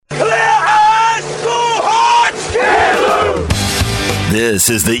This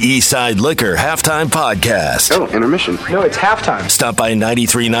is the Eastside Liquor Halftime Podcast. Oh, intermission. No, it's halftime. Stop by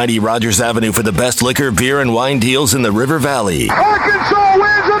 9390 Rogers Avenue for the best liquor, beer, and wine deals in the River Valley. Arkansas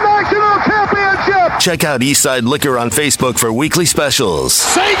wins the national championship. Check out Eastside Liquor on Facebook for weekly specials.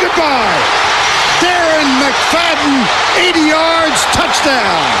 Say goodbye. Darren McFadden, 80 yards,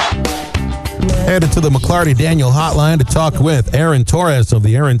 touchdown. Headed to the McClarty Daniel hotline to talk with Aaron Torres of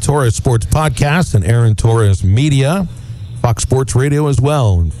the Aaron Torres Sports Podcast and Aaron Torres Media, Fox Sports Radio as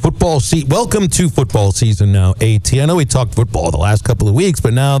well. And welcome to football season now, AT. I know we talked football the last couple of weeks,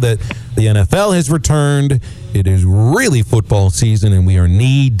 but now that the NFL has returned, it is really football season, and we are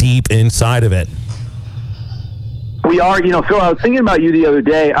knee-deep inside of it. We are. Phil, I was thinking about you the other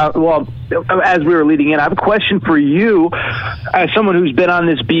day. As we were leading in, I have a question for you as someone who's been on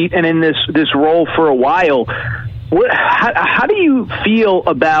this beat and in this role for a while. How do you feel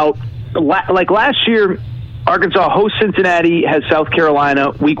about, like last year, Arkansas hosts Cincinnati, has South Carolina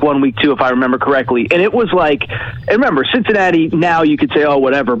week 1, week 2, if I remember correctly. And it was like, and remember, Cincinnati, now you could say, oh,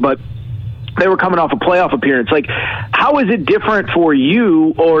 whatever, but they were coming off a playoff appearance. Like, how is it different for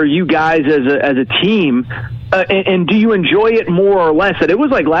you or you guys as a team? And do you enjoy it more or less? That it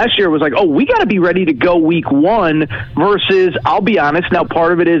was like last year, it was like, oh, we got to be ready to go week 1 versus, I'll be honest, now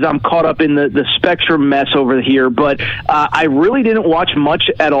part of it is I'm caught up in the Spectrum mess over here, but I really didn't watch much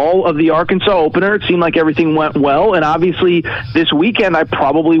at all of the Arkansas opener. It seemed like everything went well, and obviously this weekend I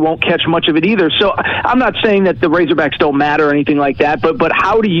probably won't catch much of it either. So I'm not saying that the Razorbacks don't matter or anything like that, but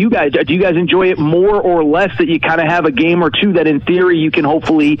how do you guys enjoy it more or less that you kind of have a game or two that in theory you can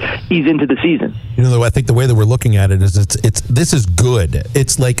hopefully ease into the season? I think the way that we're looking at it is this is good.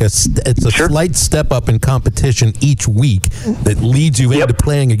 It's like a slight step up in competition each week that leads you into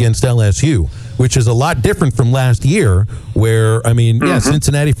playing against LSU, which is a lot different from last year where,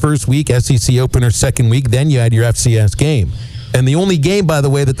 Cincinnati first week, SEC opener second week, then you had your FCS game. And the only game, by the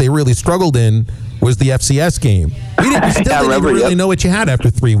way, that they really struggled in was the FCS game. We didn't really know what you had after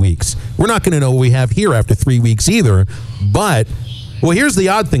 3 weeks. We're not going to know what we have here after 3 weeks either, but... Well, here's the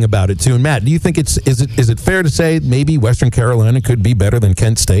odd thing about it, too. And, Matt, do you think is it fair to say maybe Western Carolina could be better than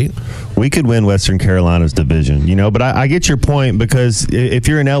Kent State? We could win Western Carolina's division, but I get your point because if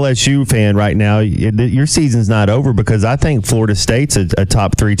you're an LSU fan right now, your season's not over because I think Florida State's a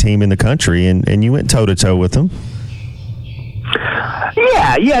top 3 team in the country, and you went toe-to-toe with them.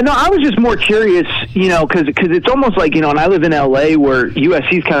 Yeah. No, I was just more curious, because it's almost like, and I live in L.A. where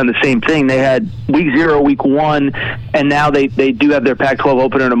USC's kind of the same thing. They had week 0, week 1, and now they do have their Pac-12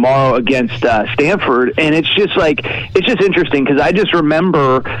 opener tomorrow against Stanford. And it's just interesting because I just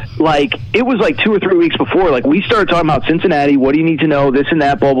remember, it was 2 or 3 weeks before, we started talking about Cincinnati, what do you need to know, this and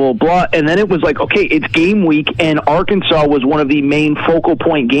that, blah, blah, blah. And then it was okay, it's game week, and Arkansas was one of the main focal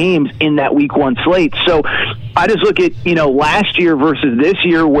point games in that week 1 slate. So I just look at, last year versus this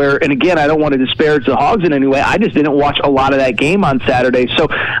year where, and again, I don't want to disparage the Hogs in any way, I just didn't watch a lot of that game on Saturday. So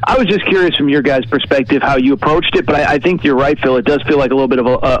I was just curious from your guys' perspective how you approached it, but I think you're right, Phil. It does feel like a little bit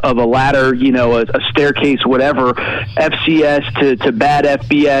of a ladder, a staircase, whatever, FCS to bad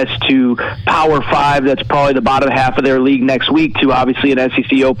FBS to Power 5, that's probably the bottom half of their league next week, to obviously an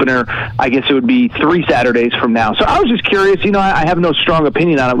SEC opener, I guess it would be 3 Saturdays from now. So I was just curious, I have no strong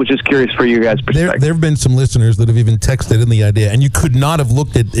opinion on it, was just curious for your guys' perspective. There have been some listeners that have even texted in the idea, and you could not have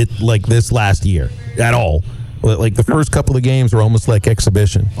looked at it like this last year at all. Like the first couple of games were almost like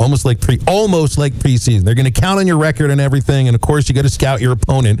exhibition, almost like preseason. They're going to count on your record and everything, and of course you got to scout your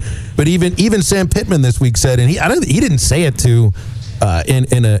opponent. But even Sam Pittman this week said, and he didn't say it to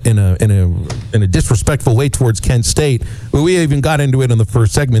in a disrespectful way towards Kent State, but we even got into it in the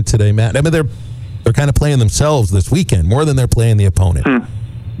first segment today, Matt. They're kind of playing themselves this weekend more than they're playing the opponent.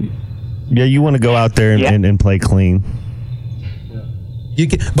 Yeah, you want to go out there and play clean.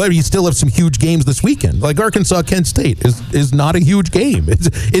 But you still have some huge games this weekend. Like Arkansas, Kent State is not a huge game.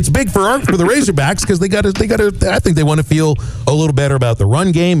 It's big for the Razorbacks because they got to. I think they want to feel a little better about the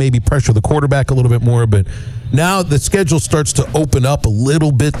run game, maybe pressure the quarterback a little bit more. But now the schedule starts to open up a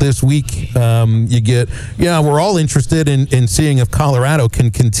little bit this week. We're all interested in seeing if Colorado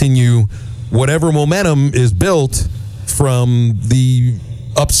can continue whatever momentum is built from the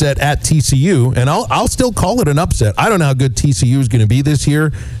upset at TCU, and I'll still call it an upset. I don't know how good TCU is going to be this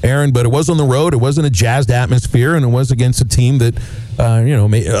year, Aaron, but it was on the road. It wasn't a jazzed atmosphere, and it was against a team that,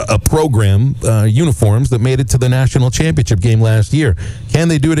 a program, uniforms that made it to the national championship game last year. Can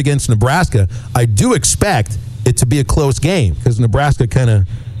they do it against Nebraska? I do expect it to be a close game because Nebraska kind of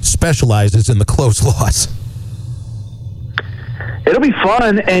specializes in the close loss. It'll be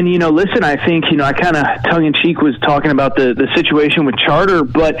fun, and, listen, I think, I kind of tongue-in-cheek was talking about the situation with Charter,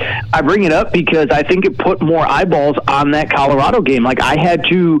 but I bring it up because I think it put more eyeballs on that Colorado game. Like, I had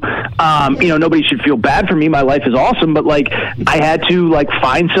to, nobody should feel bad for me. My life is awesome, but, I had to,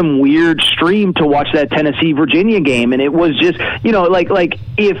 find some weird stream to watch that Tennessee-Virginia game, and it was just,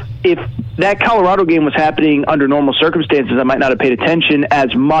 if that Colorado game was happening under normal circumstances, I might not have paid attention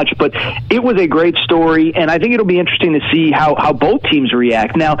as much, but it was a great story, and I think it'll be interesting to see how both teams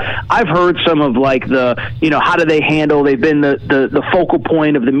react. Now, I've heard some of how do they handle, they've been the focal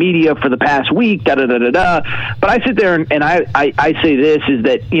point of the media for the past week, da-da-da-da-da, but I sit there and I say this, is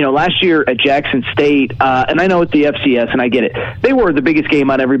that, last year at Jackson State, and I know it's the FCS, and I get it, they were the biggest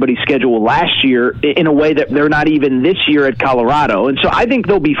game on everybody's schedule last year in a way that they're not even this year at Colorado, and so I think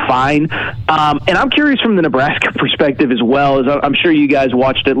they'll be fine. And I'm curious from the Nebraska perspective as well, as I'm sure you guys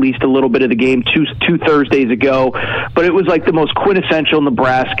watched at least a little bit of the game two Thursdays ago, but it was the most quintessential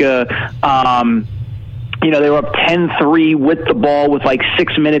Nebraska. They were up 10-3 with the ball with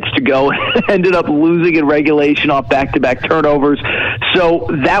 6 minutes to go. Ended up losing in regulation off back-to-back turnovers. So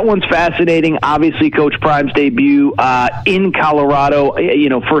that one's fascinating. Obviously, Coach Prime's debut in Colorado,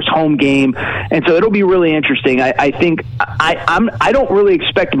 first home game. And so it'll be really interesting. I think I don't really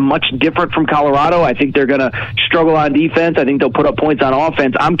expect much different from Colorado. I think they're going to struggle on defense. I think they'll put up points on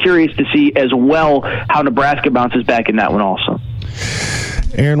offense. I'm curious to see as well how Nebraska bounces back in that one also.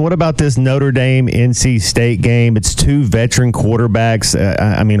 Aaron, what about this Notre Dame-NC State game? It's two veteran quarterbacks.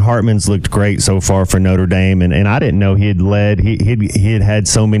 Hartman's looked great so far for Notre Dame, and I didn't know he had led. He had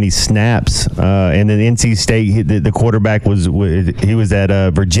so many snaps. And then NC State, the quarterback was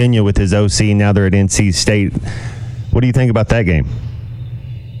at Virginia with his OC. Now they're at NC State. What do you think about that game?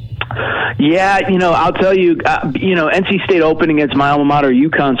 Yeah, I'll tell you, NC State opened against my alma mater,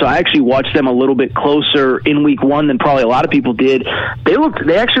 UConn, so I actually watched them a little bit closer in week one than probably a lot of people did.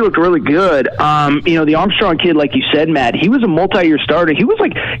 They actually looked really good. The Armstrong kid, like you said, Matt, he was a multi-year starter. He was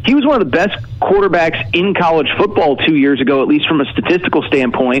one of the best quarterbacks in college football 2 years ago, at least from a statistical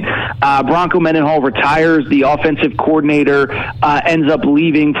standpoint. Bronco Mendenhall retires. The offensive coordinator ends up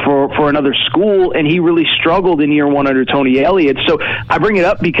leaving for another school, and he really struggled in year one under Tony Elliott. So I bring it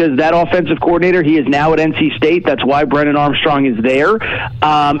up because that offensive coordinator, he is now at NC State. That's why Brennan Armstrong is there. And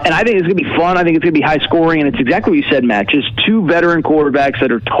I think it's going to be fun. I think it's going to be high scoring, and it's exactly what you said, Matt. Just two veteran quarterbacks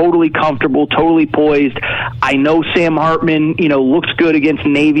that are totally comfortable, totally poised. I know Sam Hartman, looks good against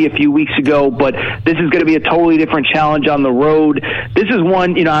Navy a few weeks ago, but this is going to be a totally different challenge on the road. This is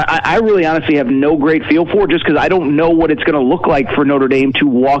one, I really honestly have no great feel for, just because I don't know what it's going to look like for Notre Dame to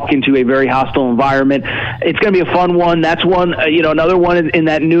walk into a very hostile environment. It's going to be a fun one. That's one, another one in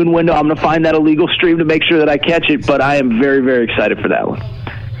that noon window. I'm going to find that illegal stream to make sure that I catch it, but I am very, very excited for that one.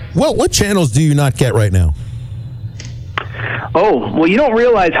 Well, what channels do you not get right now? Oh, well, you don't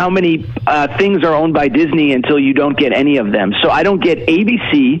realize how many things are owned by Disney until you don't get any of them. So I don't get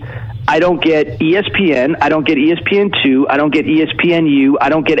ABC, I don't get ESPN, I don't get ESPN2, I don't get ESPNU, I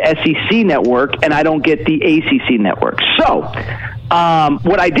don't get SEC Network, and I don't get the ACC Network. So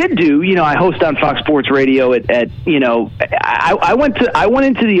what I did do, I host on Fox Sports Radio I went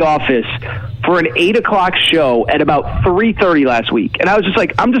into the office for an 8 o'clock show at about 3:30 last week. And I was just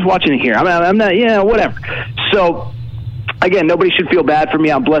I'm just watching it here. I'm not, whatever. So, again, nobody should feel bad for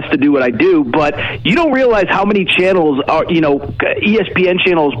me. I'm blessed to do what I do, but you don't realize how many channels are, ESPN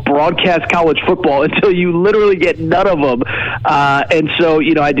channels broadcast college football until you literally get none of them. And so,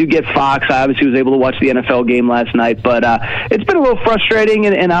 I do get Fox. I obviously was able to watch the NFL game last night, but it's been a little frustrating.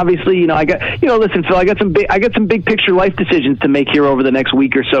 And obviously, I got, listen, Phil, I got some big picture life decisions to make here over the next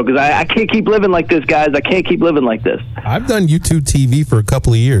week or so, because I can't keep living like this, guys. I can't keep living like this. I've done YouTube TV for a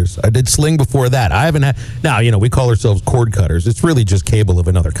couple of years. I did Sling before that. I haven't had, now, we call ourselves cord cutters. It's really just cable of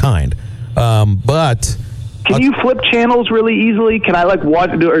another kind. But can you flip channels really easily? Can I watch,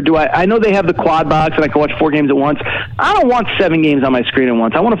 or do I know they have the quad box and I can watch 4 games at once. I don't want 7 games on my screen at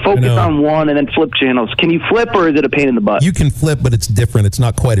once. I want to focus on one and then flip channels. Can you flip, or is it a pain in the butt? You can flip, but it's different. It's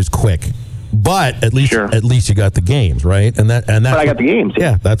not quite as quick. But at least you got the games, right? But I got the games.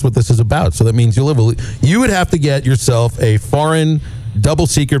 Yeah, that's what this is about. So that means you would have to get yourself a foreign double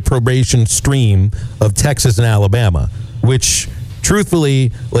secret probation stream of Texas and Alabama, which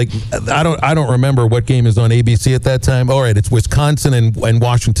truthfully, I don't remember what game is on ABC at that time. All right, it's Wisconsin and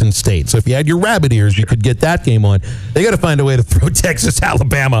Washington State. So if you had your rabbit ears, you could get that game on. They got to find a way to throw Texas,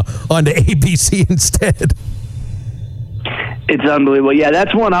 Alabama onto ABC instead. It's unbelievable. Yeah,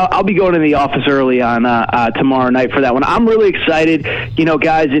 that's one I'll be going to the office early on tomorrow night for that one. I'm really excited,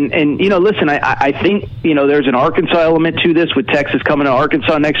 guys. And listen, I think, there's an Arkansas element to this with Texas coming to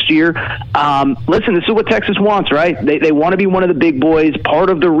Arkansas next year. Listen, this is what Texas wants, right? They want to be one of the big boys. Part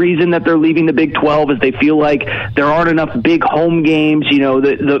of the reason that they're leaving the Big 12 is they feel like there aren't enough big home games.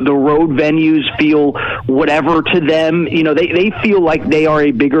 The road venues feel whatever to them. They feel like they are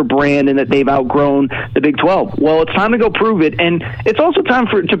a bigger brand and that they've outgrown the Big 12. Well, it's time to go prove it. And it's also time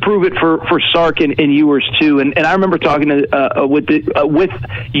to prove it for Sark and Ewers too. And I remember talking with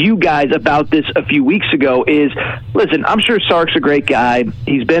you guys about this a few weeks ago. Listen, I'm sure Sark's a great guy.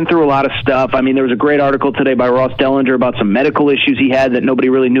 He's been through a lot of stuff. I mean, there was a great article today by Ross Dellinger about some medical issues he had that nobody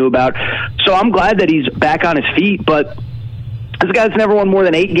really knew about. So I'm glad that he's back on his feet, but this guy's never won more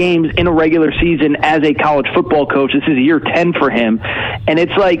than 8 games in a regular season as a college football coach. This is year 10 for him. And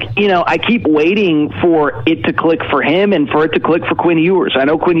it's like, I keep waiting for it to click for him and for it to click for Quinn Ewers. I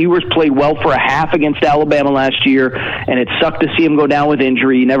know Quinn Ewers played well for a half against Alabama last year, and it sucked to see him go down with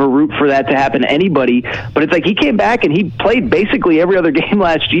injury. You never root for that to happen to anybody. But it's like he came back and he played basically every other game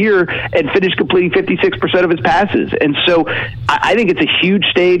last year and finished completing 56% of his passes. And so I think it's a huge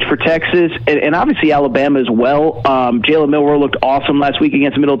stage for Texas and obviously Alabama as well. Jalen Milroe looked awesome last week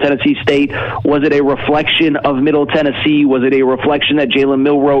against Middle Tennessee State. Was it a reflection of Middle Tennessee? Was it a reflection that Jalen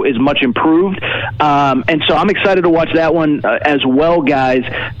Milroe is much improved? And so I'm excited to watch that one as well, guys,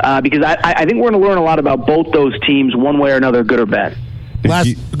 because I think we're going to learn a lot about both those teams one way or another, good or bad.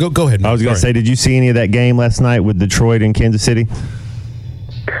 Go ahead. I was going to say, did you see any of that game last night with Detroit and Kansas City?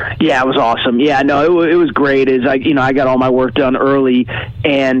 Yeah, it was awesome. Yeah, no, it was great. I got all my work done early,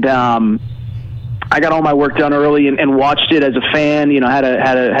 and I got all my work done early and watched it as a fan.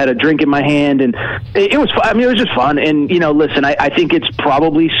 Had a drink in my hand, and it was fun. I mean, it was just fun. And listen, I think it's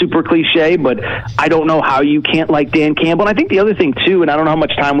probably super cliche, but I don't know how you can't like Dan Campbell. And I think the other thing too, and I don't know how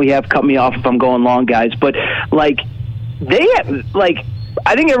much time we have. Cut me off if I'm going long, guys. But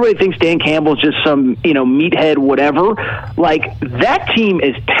I think everybody thinks Dan Campbell's just some, meathead, whatever. Like, that team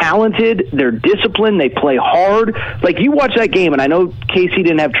is talented. They're disciplined. They play hard. Like, you watch that game, and I know KC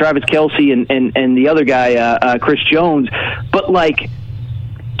didn't have Travis Kelce and the other guy, Chris Jones, but,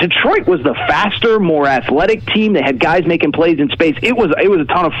 Detroit was the faster, more athletic team. They had guys making plays in space. It was a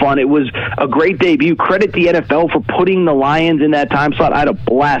ton of fun. It was a great debut. Credit the NFL for putting the Lions in that time slot. I had a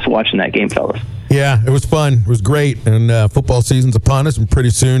blast watching that game, fellas. Yeah, it was fun. It was great. And football season's upon us, and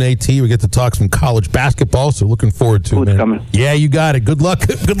pretty soon, AT, we get to talk some college basketball, so looking forward to it, man. Coming. Yeah, you got it. Good luck.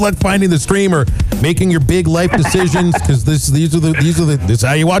 Good luck finding the stream or making your big life decisions, because this is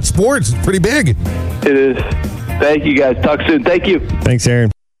how you watch sports. It's pretty big. It is. Thank you, guys. Talk soon. Thank you. Thanks,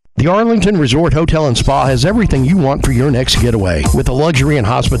 Aaron. The Arlington Resort Hotel and Spa has everything you want for your next getaway. With the luxury and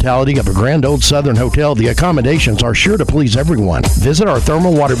hospitality of a grand old southern hotel, the accommodations are sure to please everyone. Visit our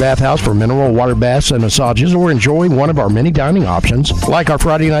thermal water bath house for mineral water baths and massages, or enjoy one of our many dining options, like our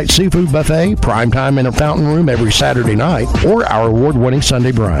Friday night seafood buffet, prime time in a fountain room every Saturday night, or our award-winning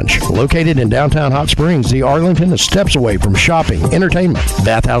Sunday brunch. Located in downtown Hot Springs, the Arlington is steps away from shopping, entertainment,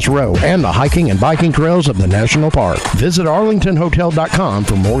 Bathhouse Row, and the hiking and biking trails of the National Park. Visit arlingtonhotel.com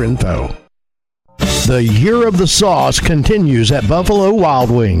for more info. The Year of the Sauce continues at Buffalo Wild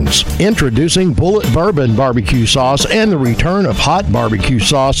Wings. Introducing Bullet Bourbon Barbecue Sauce and the return of Hot Barbecue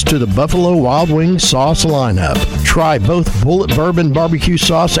Sauce to the Buffalo Wild Wings sauce lineup. Try both Bullet Bourbon Barbecue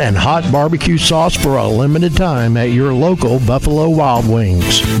Sauce and Hot Barbecue Sauce for a limited time at your local Buffalo Wild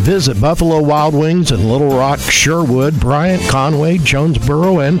Wings. Visit Buffalo Wild Wings in Little Rock, Sherwood, Bryant, Conway,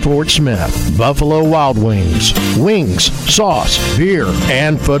 Jonesboro, and Fort Smith. Buffalo Wild Wings. Wings, sauce, beer,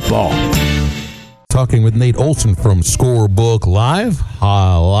 and football. Talking with Nate Olson from Scorebook Live. A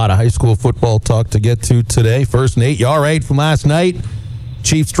lot of high school football talk to get to today. First, Nate, you all right from last night?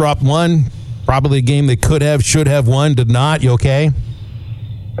 Chiefs dropped one. Probably a game they could have, should have won, did not. You okay?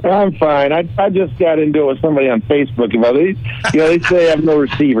 I'm fine. I just got into it with somebody on Facebook about it. They say I have no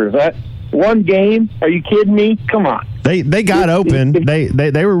receivers. One game? Are you kidding me? Come on. They got open.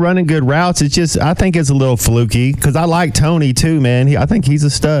 They were running good routes. It's just, I think it's a little fluky, because I like Tony too, man. I think he's a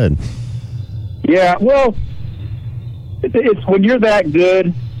stud. Yeah, well, it's when you're that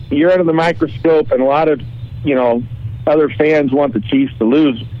good, you're under the microscope, and a lot of, other fans want the Chiefs to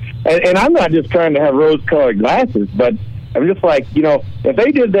lose. And I'm not just trying to have rose-colored glasses, but I'm just like, if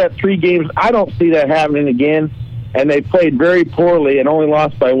they did that 3 games, I don't see that happening again. And they played very poorly and only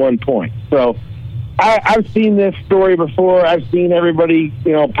lost by 1 point. So I've seen this story before. I've seen everybody,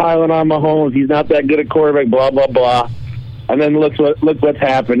 piling on Mahomes. He's not that good a quarterback, blah, blah, blah. And then look what's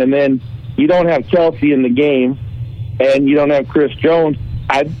happened. And then you don't have Kelsey in the game, and you don't have Chris Jones.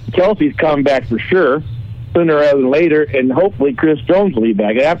 Kelsey's coming back for sure. sooner rather than later, and hopefully Chris Jones will be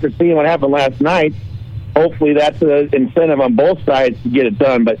back. After seeing what happened last night, hopefully that's an incentive on both sides to get it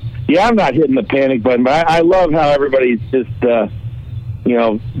done. But, yeah, I'm not hitting the panic button, but I love how everybody's just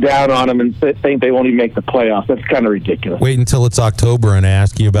down on them and think they won't even make the playoffs. That's kind of ridiculous. Wait until it's October and I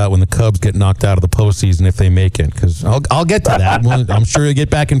ask you about when the Cubs get knocked out of the postseason if they make it, because I'll get to that. I'm sure you'll get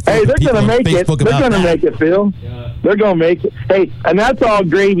back and forth. Hey, they're going to make it. They're going to make it, Phil. Yeah. They're going to make it. Hey, and that's all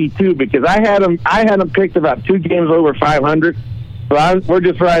gravy too, because I had them picked about 2 games over 500. So we're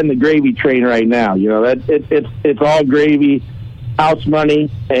just riding the gravy train right now. It's all gravy, house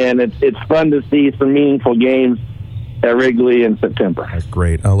money, and it's fun to see some meaningful games at Wrigley in September. That's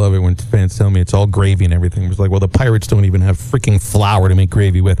great. I love it when fans tell me it's all gravy and everything. It's like, well, the Pirates don't even have freaking flour to make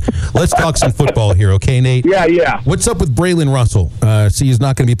gravy with. Let's talk some football here, okay, Nate? Yeah. What's up with Braylon Russell? See, he's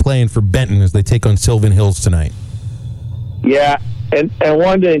not going to be playing for Benton as they take on Sylvan Hills tonight. Yeah, and I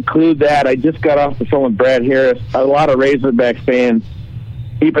wanted to include that. I just got off the phone with Brad Harris. A lot of Razorback fans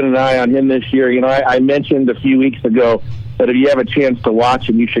keeping an eye on him this year. I mentioned a few weeks ago that if you have a chance to watch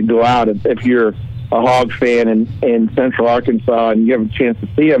him, you should go out. If you're a Hog fan in Central Arkansas and you have a chance to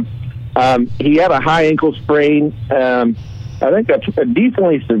see him. He had a high ankle sprain. I think a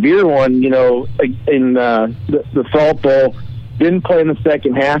decently severe one, in the Salt Bowl. Didn't play in the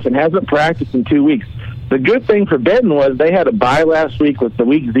second half and hasn't practiced in 2 weeks. The good thing for Benton was they had a bye last week with the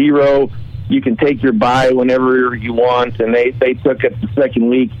week 0. You can take your bye whenever you want, and they took it the second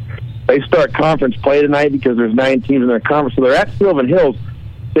week. They start conference play tonight because there's 9 teams in their conference, so they're at Sylvan Hills.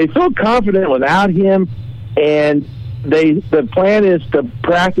 They feel confident without him, and the plan is to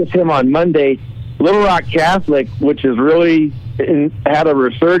practice him on Monday. Little Rock Catholic, which has really had a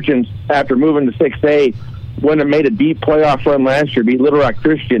resurgence after moving to 6A, when it made a deep playoff run last year, beat Little Rock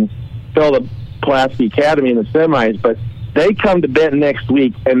Christian, fell to Pulaski Academy in the semis. But they come to Benton next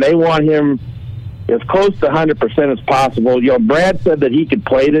week, and they want him as close to 100% as possible. Brad said that he could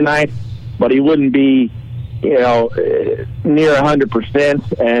play tonight, but he wouldn't be near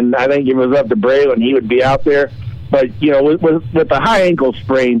 100%, and I think if it was up to Braylon, he would be out there. But, with the high ankle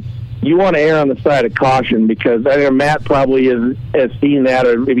sprain, you want to err on the side of caution, because I think Matt probably has seen that,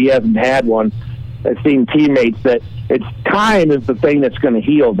 or if he hasn't had one, has seen teammates that it's time is the thing that's going to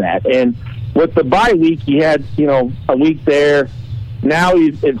heal that. And with the bye week, he had, a week there. Now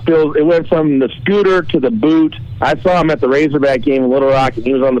it went from the scooter to the boot. I saw him at the Razorback game in Little Rock, and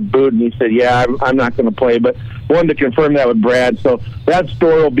he was on the boot, and he said, yeah, I'm not going to play, but wanted to confirm that with Brad. So that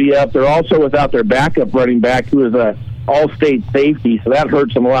story will be up. They're also without their backup running back, who is a all-state safety, so that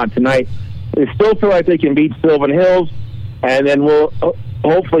hurts them a lot tonight. They still feel like they can beat Sylvan Hills, and then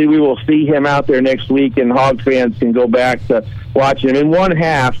hopefully we will see him out there next week, and Hog fans can go back to watching him. In one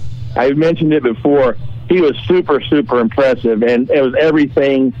half, I mentioned it before, he was super, super impressive, and it was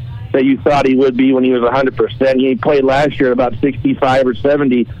everything that you thought he would be when he was 100%. He played last year at about 65 or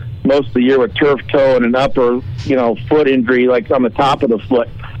 70 most of the year with turf toe and an upper, foot injury, like on the top of the foot.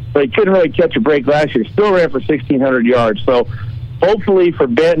 But he couldn't really catch a break last year. Still ran for 1,600 yards. So hopefully for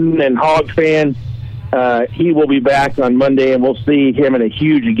Benton and Hog fans, he will be back on Monday, and we'll see him in a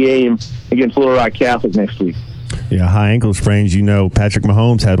huge game against Little Rock Catholic next week. Yeah, high ankle sprains. Patrick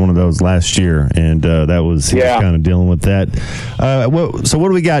Mahomes had one of those last year, and he was kind of dealing with that. So what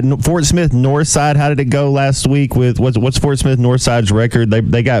do we got? Fort Smith Northside. How did it go last week? With what's Fort Smith Northside's record?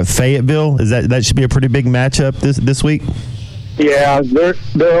 They got Fayetteville. That should be a pretty big matchup this week? Yeah, they're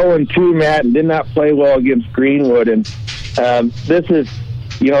 0-2, Matt, and did not play well against Greenwood. And this is,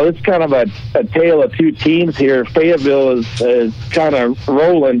 it's kind of a tale of two teams here. Fayetteville is kind of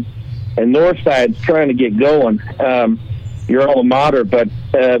rolling, and Northside's trying to get going. Your alma mater, but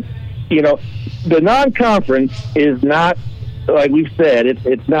the non-conference is not, like we've said,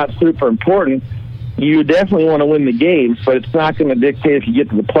 it's not super important. You definitely want to win the games, but it's not going to dictate if you get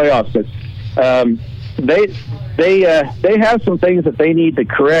to the playoffs. But they have some things that they need to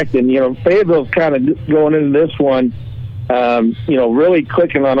correct, and Fayetteville's kind of going into this one, really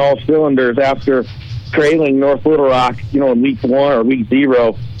clicking on all cylinders after trailing North Little Rock, in week 1 or week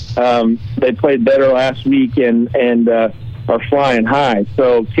 0. They played better last week and are flying high.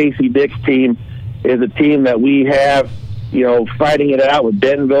 So Casey Dick's team is a team that we have, fighting it out with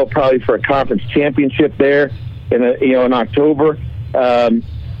Bentonville, probably for a conference championship there in October.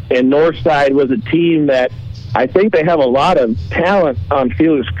 And Northside was a team that I think they have a lot of talent on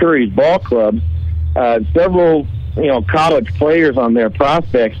Felix Curry's ball club. Several, college players on their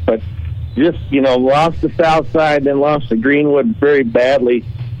prospects, but just, lost to Southside, then lost to Greenwood very badly.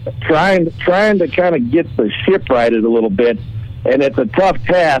 Trying to kind of get the ship righted a little bit, and it's a tough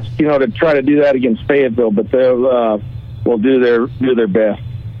task, to try to do that against Fayetteville, but they'll will do their best.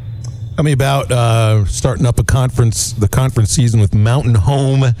 Tell me about starting up the conference season with Mountain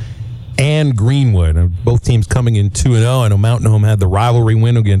Home and Greenwood. Both teams coming in 2-0. I know Mountain Home had the rivalry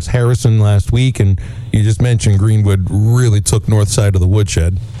win against Harrison last week, and you just mentioned Greenwood really took north side of the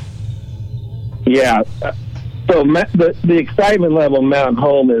woodshed. Yeah. So the excitement level of Mountain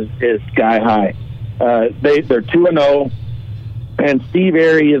Home is sky high. They're 2-0, and Steve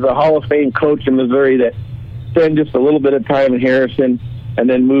Airy is a Hall of Fame coach in Missouri that spent just a little bit of time in Harrison and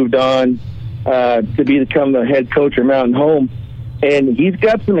then moved on to become the head coach of Mountain Home. And he's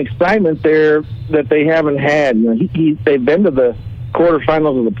got some excitement there that they haven't had. You know, they've been to the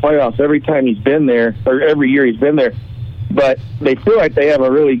quarterfinals of the playoffs every time he's been there, or every year he's been there. But they feel like they have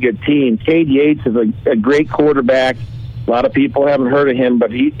a really good team. Cade Yates is a great quarterback. A lot of people haven't heard of him, but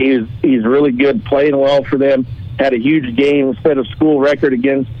he's really good, playing well for them. Had a huge game, set a school record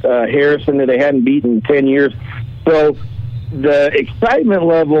against Harrison that they hadn't beaten in 10 years. So the excitement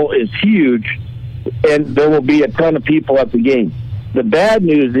level is huge, and there will be a ton of people at the game. The bad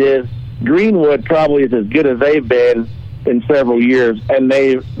news is Greenwood probably is as good as they've been in several years, and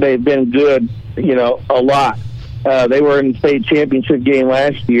they've been good, a lot. They were in the state championship game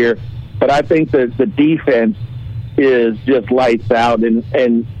last year, but I think that the defense is just lights out.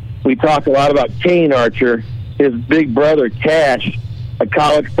 And we talk a lot about Kane Archer, his big brother Cash, a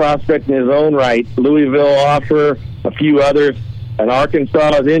college prospect in his own right. Louisville offer, a few others, and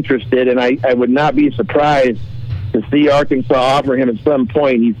Arkansas is interested, and I would not be surprised to see Arkansas offer him at some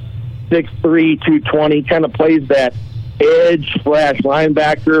point. He's 6'3", 220, kind of plays that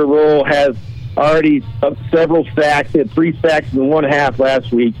edge/linebacker role, has already several sacks, had 3 sacks in 1/2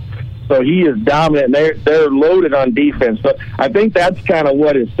 last week. So he is dominant, and they're loaded on defense. So I think that's kind of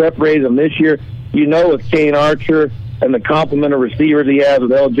what has separated them this year. With Kane Archer and the complement of receivers he has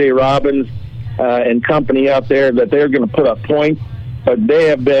with L.J. Robbins and company out there, that they're going to put up points. But they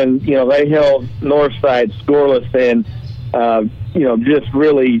have been, they held Northside scoreless and, just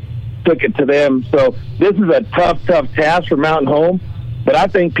really took it to them. So this is a tough task for Mountain Home. But I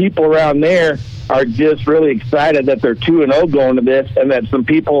think people around there are just really excited that they're 2-0 going to this, and that some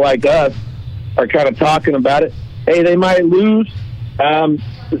people like us are kind of talking about it. Hey, they might lose.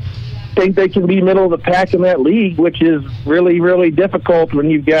 Think they can be middle of the pack in that league, which is really, really difficult when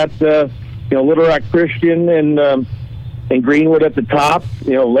you've got, Little Rock Christian and Greenwood at the top.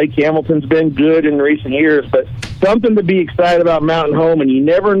 Lake Hamilton's been good in recent years, but something to be excited about Mountain Home, and you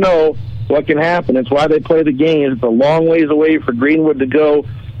never know what can happen. It's why they play the game. It's a long ways away for Greenwood to go.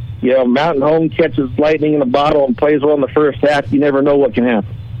 Mountain Home catches lightning in a bottle and plays well in the first half. You never know what can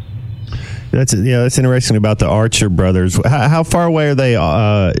happen. That's interesting about the Archer brothers. How far away are they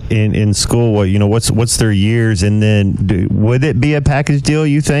in school? What's their years? And then would it be a package deal?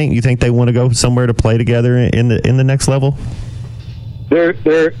 You think they want to go somewhere to play together in the next level? They're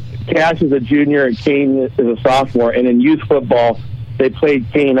Cash is a junior and Kane is a sophomore, and in youth football they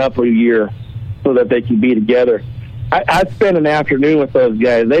played Kane up a year so that they could be together. I spent an afternoon with those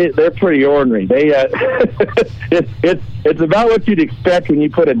guys. They're pretty ornery. It's about what you'd expect when you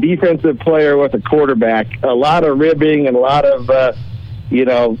put a defensive player with a quarterback. A lot of ribbing and a lot of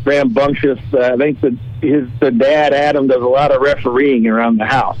rambunctious. I think the dad Adam does a lot of refereeing around the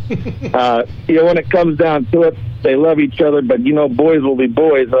house. When it comes down to it, they love each other, but boys will be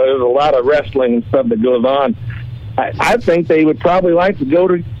boys. There's a lot of wrestling and stuff that goes on. I think they would probably like to go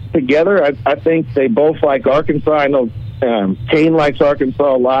together. I think they both like Arkansas. I know Kane likes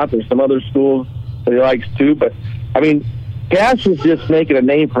Arkansas a lot. There's some other schools that he likes too. But, Cash is just making a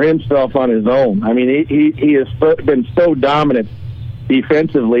name for himself on his own. He has been so dominant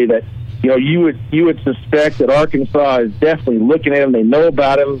defensively that, you would suspect that Arkansas is definitely looking at him. They know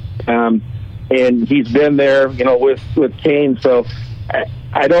about him, and he's been there, with Kane. So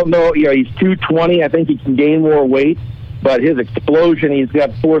I don't know. He's 220. I think he can gain more weight. But his explosion, he's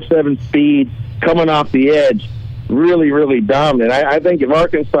got 4.7 speed coming off the edge, really, really dominant. I think if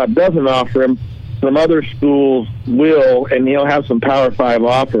Arkansas doesn't offer him, some other schools will, and he'll have some Power 5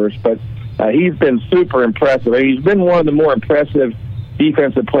 offers. But he's been super impressive. He's been one of the more impressive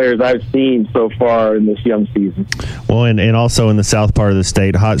defensive players I've seen so far in this young season. Well, and also in the south part of the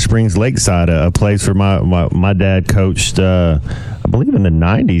state, Hot Springs Lakeside, a place where my dad coached, I believe in the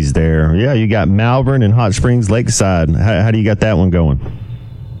 90s there. Yeah, you got Malvern and Hot Springs Lakeside. How do you got that one going?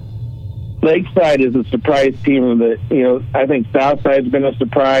 Lakeside is a surprise team. I think Southside's been a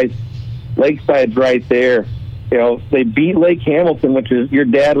surprise. Lakeside's right there. They beat Lake Hamilton, which is, your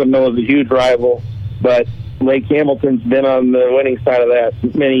dad would know, is a huge rival, but Lake Hamilton's been on the winning side of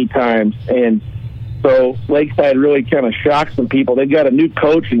that many times. And so Lakeside really kind of shocked some people. They've got a new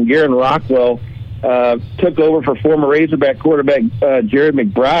coach, and Garen Rockwell took over for former Razorback quarterback Jared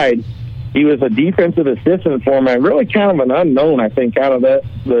McBride. He was a defensive assistant for him, and really kind of an unknown, I think, out of the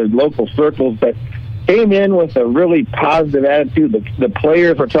local circles, but came in with a really positive attitude. The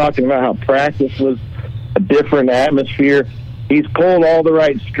players were talking about how practice was a different atmosphere. He's pulled all the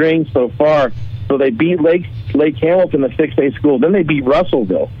right strings so far. So they beat Lake Hamilton, the 6A school. Then they beat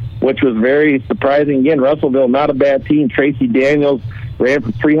Russellville, which was very surprising. Again, Russellville, not a bad team. Tracy Daniels ran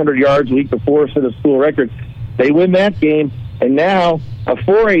for 300 yards the week before, set a school record. They win that game, and now a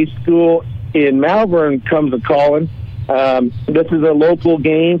 4A school in Malvern comes a-calling. This is a local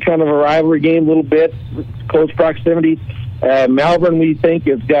game, kind of a rivalry game a little bit, close proximity. Malvern, we think,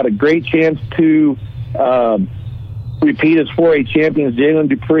 has got a great chance to repeat as 4A champions. Jalen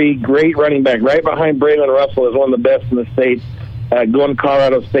Dupree, great running back, right behind Braylon Russell, is one of the best in the state. Going to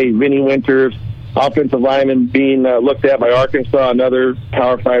Colorado State, Vinny Winters, offensive lineman being looked at by Arkansas, another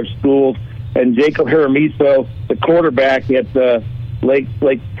Power 5 schools, and Jacob Hiramiso, the quarterback at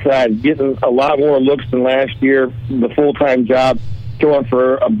Lakeside, getting a lot more looks than last year, the full-time job, throwing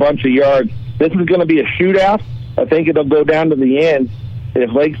for a bunch of yards. This is going to be a shootout. I think it'll go down to the end.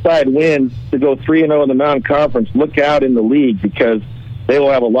 If Lakeside wins to go 3-0 in the non-conference, look out in the league because they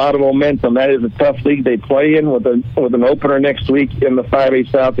will have a lot of momentum. That is a tough league they play in with an opener next week in the 5A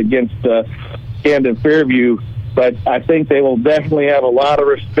South against Camden Fairview. But I think they will definitely have a lot of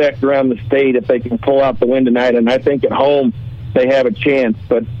respect around the state if they can pull out the win tonight. And I think at home they have a chance.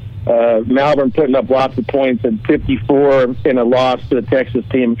 But Malvern putting up lots of points at 54 in a loss to the Texas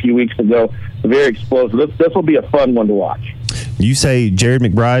team a few weeks ago. Very explosive. This will be a fun one to watch. You say Jared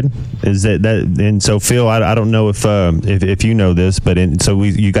McBride, is that and so Phil, I don't know if you know this, but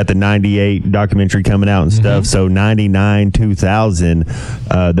you got the 98 documentary coming out and stuff. So 99, 2000,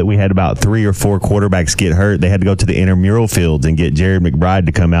 that we had about 3 or 4 quarterbacks get hurt. They had to go to the intramural fields and get Jared McBride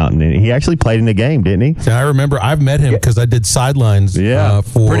to come out, and he actually played in the game, didn't he? Yeah, I remember. I've met him because I did sidelines. Yeah,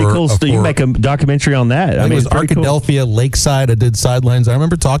 pretty cool. You make a documentary on that. I mean, it was Arkadelphia, cool. Lakeside. I did sidelines. I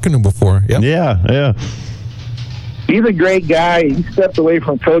remember talking to him before. Yep. Yeah. He's a great guy. He stepped away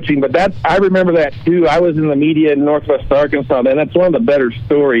from coaching, but I remember that too. I was in the media in Northwest Arkansas, and that's one of the better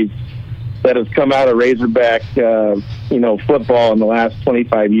stories that has come out of Razorback, football in the last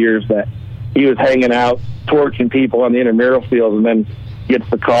 25 years. That he was hanging out, torching people on the intramural field, and then gets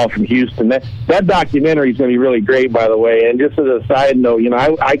the call from Houston. That documentary is going to be really great, by the way. And just as a side note,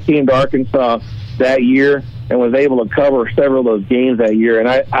 I came to Arkansas that year and was able to cover several of those games that year, and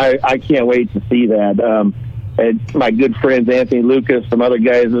I can't wait to see that. And my good friends Anthony Lucas, some other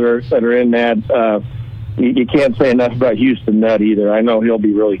guys that are in that. You can't say enough about Houston Nutt either. I know he'll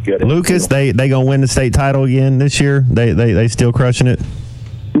be really good. Lucas, they gonna win the state title again this year? They still crushing it?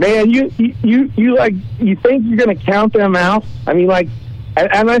 Man, you think you're gonna count them out? I mean,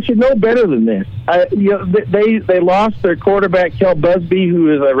 and I should know better than this. They lost their quarterback Kel Busby,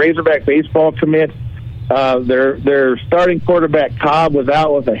 who is a Razorback baseball commit. Their starting quarterback Cobb was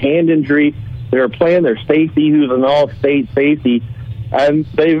out with a hand injury. They were playing their safety, who's an all-state safety, and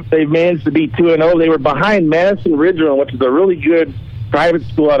they've managed to be 2-0. They were behind Madison Ridgeland, which is a really good private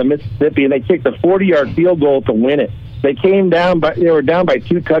school out of Mississippi, and they kicked a 40-yard field goal to win it. They were down by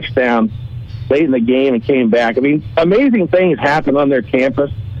 2 touchdowns late in the game and came back. I mean, amazing things happen on their campus.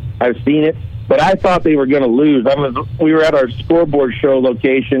 I've seen it, but I thought they were going to lose. We were at our scoreboard show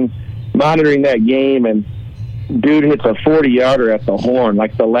location monitoring that game, and dude hits a 40-yarder at the horn,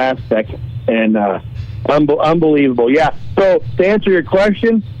 like the last second. And unbelievable. Yeah. So to answer your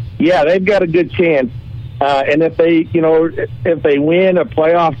question, yeah, they've got a good chance. And if they win a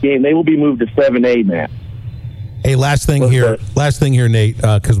playoff game, they will be moved to 7A, man. Hey, last thing here, Nate,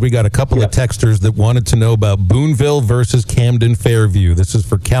 because we got a couple of texters that wanted to know about Boonville versus Camden Fairview. This is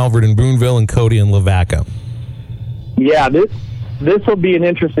for Calvert and Boonville and Cody and Lavaca. Yeah, this will be an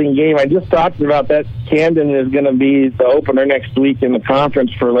interesting game. I just talked about that. Camden is going to be the opener next week in the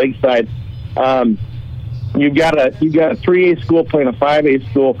conference for Lakeside. You've got a 3A school playing a 5A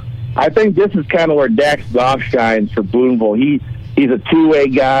school. I think this is kind of where Dax Goff shines for Boonville. He's a two-way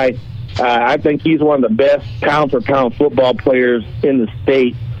guy. I think he's one of the best pound-for-pound football players in the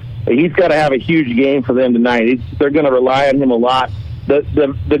state. He's got to have a huge game for them tonight. They're going to rely on him a lot.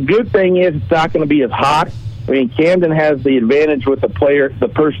 The good thing is it's not going to be as hot. I mean, Camden has the advantage with the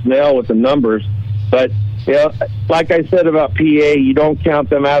personnel, with the numbers. But, like I said about PA, you don't count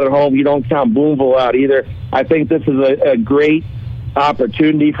them out at home. You don't count Boonville out either. I think this is a great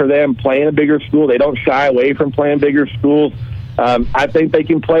opportunity for them playing a bigger school. They don't shy away from playing bigger schools. I think they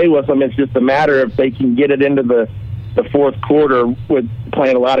can play with them. It's just a matter if they can get it into the fourth quarter with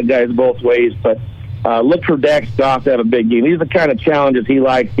playing a lot of guys both ways. But look for Dax Goff to have a big game. These are the kind of challenges he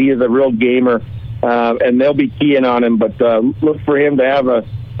likes. He is a real gamer, and they'll be keying on him. But look for him to have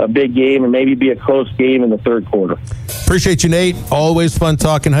a big game and maybe be a close game in the third quarter. Appreciate you, Nate. Always fun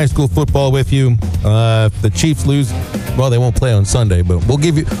talking high school football with you. If the Chiefs lose, well, they won't play on Sunday, but we'll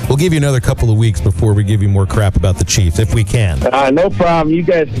give you another couple of weeks before we give you more crap about the Chiefs, if we can. No problem. You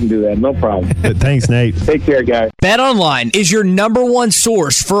guys can do that. No problem. Thanks, Nate. Take care, guys. BetOnline is your number one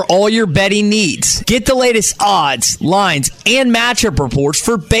source for all your betting needs. Get the latest odds, lines, and matchup reports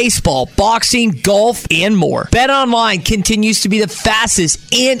for baseball, boxing, golf, and more. BetOnline continues to be the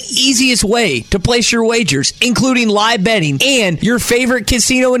fastest and easiest way to place your wagers, including live betting and your favorite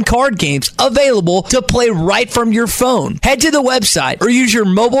casino and card games available to play right from your phone. Head to the website or use your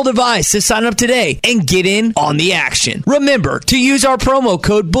mobile device to sign up today and get in on the action. Remember to use our promo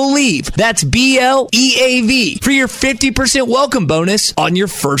code BELIEVE, that's BLEAV, for your 50% welcome bonus on your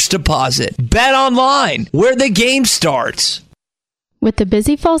first deposit. Bet online, where the game starts. With the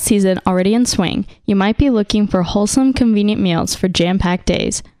busy fall season already in swing, you might be looking for wholesome, convenient meals for jam-packed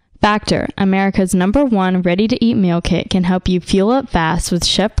days. Factor, America's #1 ready-to-eat meal kit, can help you fuel up fast with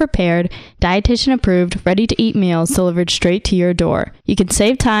chef-prepared, dietitian-approved, ready-to-eat meals delivered straight to your door. You can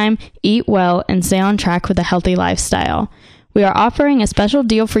save time, eat well, and stay on track with a healthy lifestyle. We are offering a special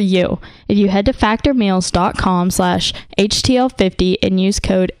deal for you. If you head to factormeals.com/HTL50 and use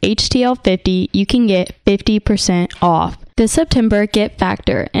code HTL50, you can get 50% off. This September, get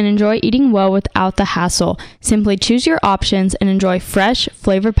Factor and enjoy eating well without the hassle. Simply choose your options and enjoy fresh,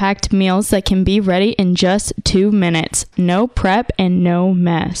 flavor-packed meals that can be ready in just 2 minutes. No prep and no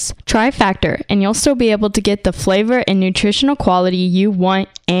mess. Try Factor and you'll still be able to get the flavor and nutritional quality you want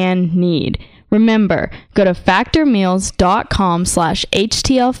and need. Remember, go to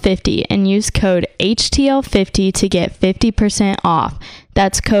factormeals.com/HTL50 and use code HTL50 to get 50% off.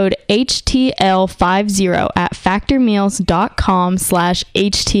 That's code HTL50 at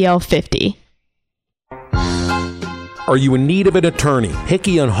factormeals.com/HTL50. Are you in need of an attorney?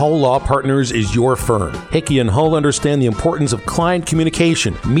 Hickey & Hull Law Partners is your firm. Hickey & Hull understand the importance of client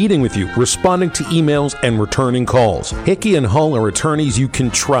communication, meeting with you, responding to emails, and returning calls. Hickey & Hull are attorneys you can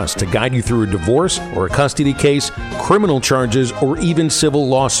trust to guide you through a divorce or a custody case, criminal charges, or even civil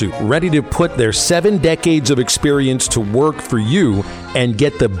lawsuit, ready to put their 7 decades of experience to work for you and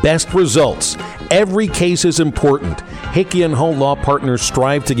get the best results. Every case is important. Hickey & Hull Law Partners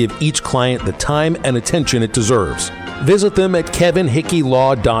strive to give each client the time and attention it deserves. Visit them at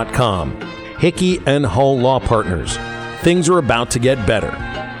kevinhickeylaw.com. Hickey & Hull Law Partners. Things are about to get better.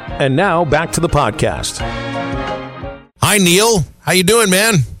 And now, back to the podcast. Hi, Neil. How you doing,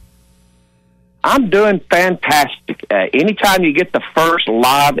 man? I'm doing fantastic. Anytime you get the first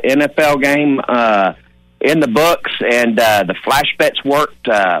live NFL game in the books, and the flash bets worked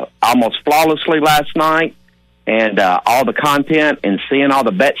almost flawlessly last night, and all the content and seeing all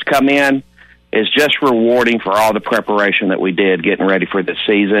the bets come in is just rewarding for all the preparation that we did getting ready for this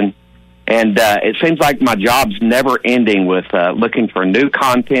season. And it seems like my job's never ending with looking for new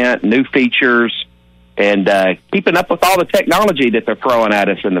content, new features, and keeping up with all the technology that they're throwing at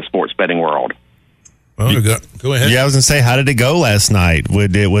us in the sports betting world. Well, go ahead. Yeah, I was going to say, how did it go last night?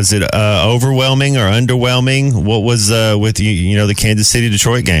 Was it overwhelming or underwhelming? What was with the Kansas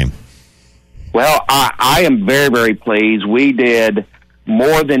City-Detroit game? Well, I am very, very pleased. We did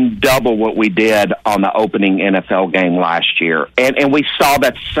more than double what we did on the opening NFL game last year. And we saw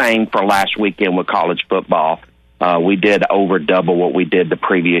that same for last weekend with college football. We did over double what we did the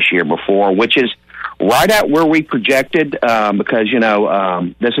previous year before, which is right at where we projected because,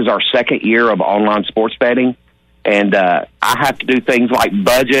 this is our second year of online sports betting. And I have to do things like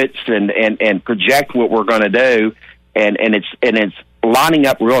budgets and project what we're going to do. And it's lining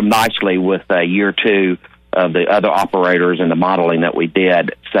up real nicely with year two of the other operators and the modeling that we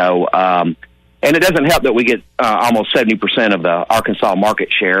did. So, and it doesn't help that we get almost 70% of the Arkansas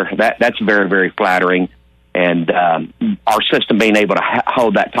market share. That's very, very flattering. And our system being able to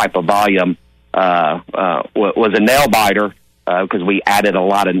hold that type of volume was a nail biter because we added a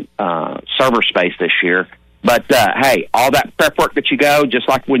lot of server space this year. But, hey, all that prep work that you go, just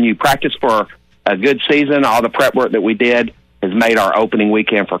like when you practice for a good season, all the prep work that we did has made our opening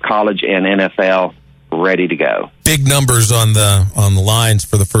weekend for college and NFL ready to go. Big numbers on the lines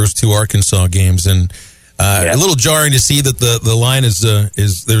for the first 2 Arkansas games, and a little jarring to see that the line is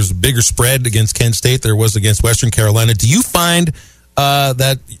there's a bigger spread against Kent State there was against Western Carolina. Do you find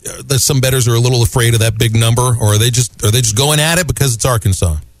that some bettors are a little afraid of that big number, or are they just going at it because it's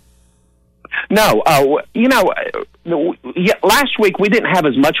Arkansas? No, last week we didn't have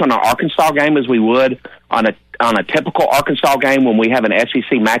as much on our Arkansas game as we would on a typical Arkansas game when we have an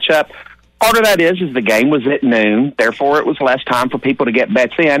SEC matchup. Part of that is the game was at noon, therefore it was less time for people to get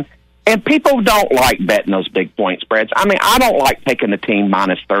bets in. And people don't like betting those big point spreads. I mean, I don't like taking the team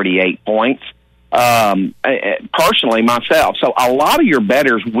minus 38 points, personally, myself. So a lot of your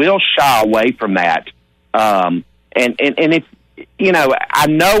bettors will shy away from that. And if, you know, I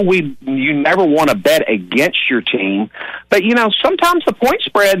know you never want to bet against your team, but, you know, sometimes the point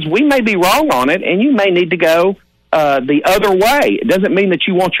spreads, we may be wrong on it, and you may need to go the other way. It doesn't mean that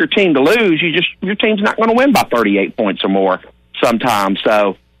you want your team to lose. Your team's not going to win by 38 points or more sometimes.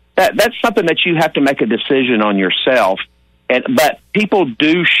 So that's something that you have to make a decision on yourself. But people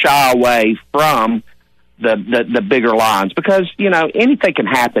do shy away from the bigger lines because, you know, anything can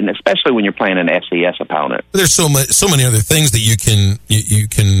happen, especially when you're playing an FCS opponent. There's so many other things that you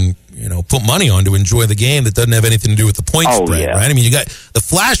can put money on to enjoy the game that doesn't have anything to do with the point spread, right? I mean, you got the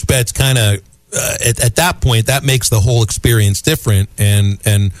flash bets kind of at that point that makes the whole experience different, and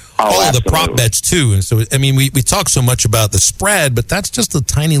all of the prop bets too. And so, I mean, we talk so much about the spread, but that's just a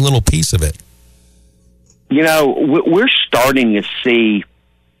tiny little piece of it. You know, we're starting to see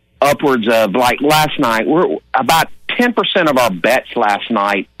upwards of, like last night, we're about 10% of our bets last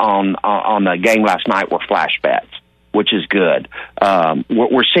night on the game last night were flash bets, which is good.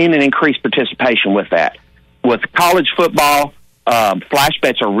 We're seeing an increased participation with that. With college football, flash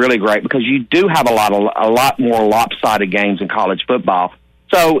bets are really great because you do have a lot more lopsided games in college football.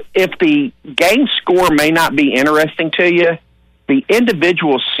 So if the game score may not be interesting to you, the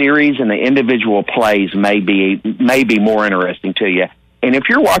individual series and the individual plays may be more interesting to you. And if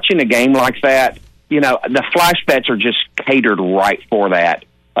you're watching a game like that, you know, the flash bets are just catered right for that,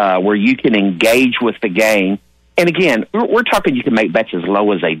 where you can engage with the game. And again, we're talking you can make bets as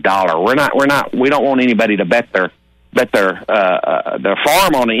low as $1. We don't want anybody to bet their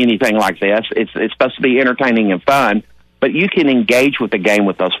farm on anything like this. It's supposed to be entertaining and fun, but you can engage with the game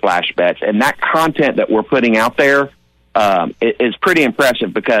with those flash bets. And that content that we're putting out there is pretty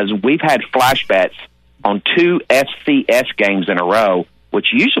impressive because we've had flash bets on 2 FCS games in a row, which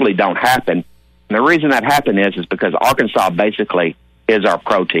usually don't happen. And the reason that happened is because Arkansas basically is our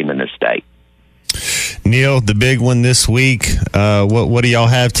pro team in this state. Neil, the big one this week. What do y'all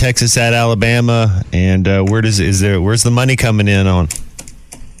have? Texas at Alabama, and where's the money coming in on?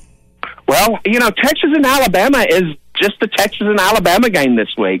 Well, you know, Texas and Alabama is just the Texas and Alabama game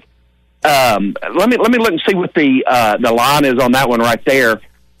this week. Let me look and see what the line is on that one right there.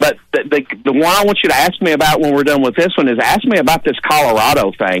 But the one I want you to ask me about when we're done with this one is ask me about this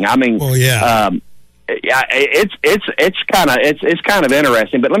Colorado thing. I mean, it's kind of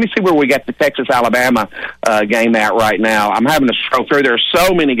interesting. But let me see where we got the Texas Alabama game at right now. I'm having to scroll through. There's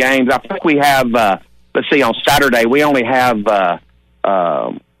so many games. I think we have. Let's see. On Saturday, we only have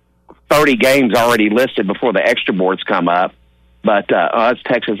 30 games already listed before the extra boards come up. But it's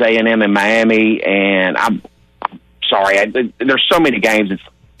Texas A&M and Miami, and I'm sorry. There's so many games.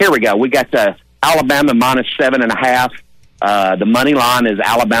 Here we go. We got the Alabama minus 7.5. The money line is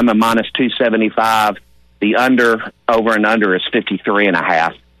Alabama minus 275. The over and under is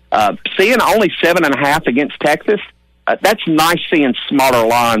 53.5. Seeing only 7.5 against Texas, that's nice. Seeing smaller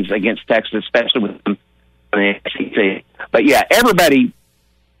lines against Texas, especially with the SEC. But yeah, everybody,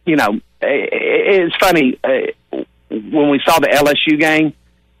 you know, it's funny. When we saw the LSU game,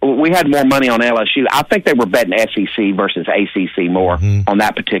 we had more money on LSU. I think they were betting SEC versus ACC more on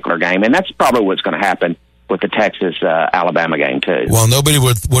that particular game, and that's probably what's going to happen with the Texas-Alabama game, too. Well, nobody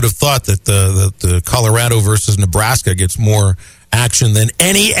would have thought that the Colorado versus Nebraska gets more action than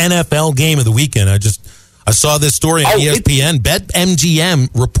any NFL game of the weekend. I saw this story on ESPN. BetMGM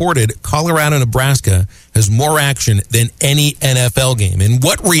reported Colorado-Nebraska has more action than any NFL game. In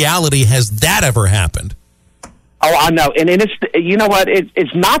what reality has that ever happened? Oh, I know. And it's, you know what?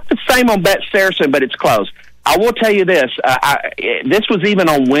 It's not the same on Bet Saracen, but it's close. I will tell you this. This was even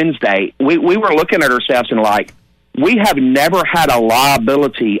on Wednesday. We were looking at ourselves and like, we have never had a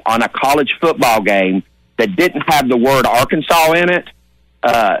liability on a college football game that didn't have the word Arkansas in it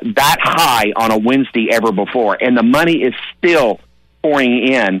that high on a Wednesday ever before. And the money is still pouring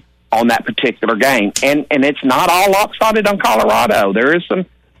in on that particular game. And it's not all lopsided on Colorado. There's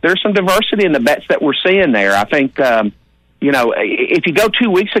some diversity in the bets that we're seeing there. I think, you know, if you go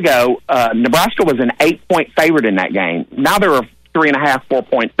 2 weeks ago, Nebraska was an 8-point favorite in that game. Now they're a 3.5,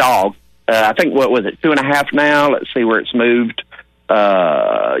 4-point dog. I think, what was it, 2.5 now? Let's see where it's moved.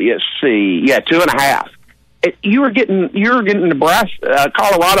 Let's see. Yeah, 2.5. You were getting Nebraska,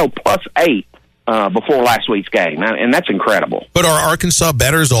 Colorado plus 8 before last week's game, and that's incredible. But are Arkansas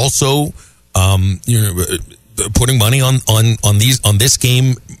bettors also, putting money on this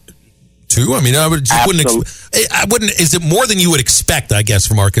game too? I mean, I wouldn't. Is it more than you would expect? I guess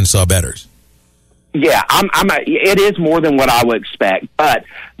from Arkansas bettors. Yeah, it is more than what I would expect, but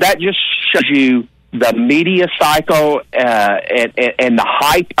that just shows you the media cycle and the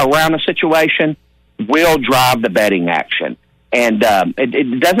hype around a situation will drive the betting action. And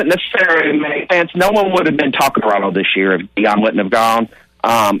it doesn't necessarily make sense. No one would have been talking Toronto this year if Deion wouldn't have gone.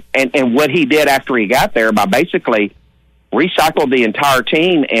 And what he did after he got there by basically recycled the entire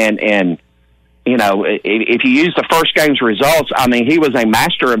team and you know, if you use the first game's results, I mean, he was a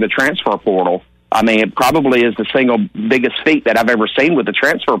master of the transfer portal. I mean, it probably is the single biggest feat that I've ever seen with the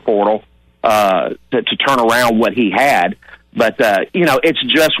transfer portal to turn around what he had. But, you know, it's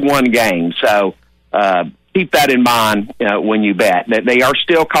just one game. So keep that in mind when you bet. They are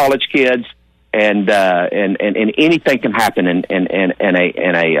still college kids, and anything can happen in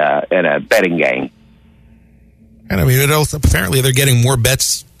a betting game. And I mean, it also, apparently they're getting more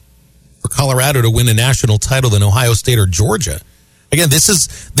bets for Colorado to win a national title than Ohio State or Georgia. Again, this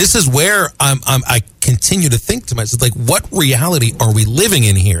is where I continue to think to myself, like, what reality are we living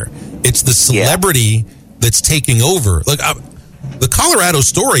in here? It's the celebrity that's taking over. Like, the Colorado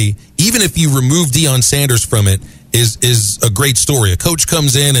story, even if you remove Deion Sanders from it, is a great story. A coach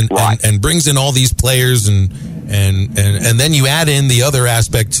comes in and brings in all these players, and then you add in the other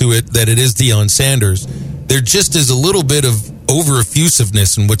aspect to it that it is Deion Sanders. There just is a little bit of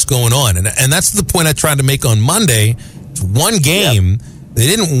over-effusiveness in what's going on. And that's the point I tried to make on Monday. It's one game. Yep. They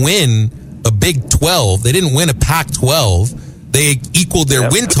didn't win a Big 12. They didn't win a Pac-12. They equaled their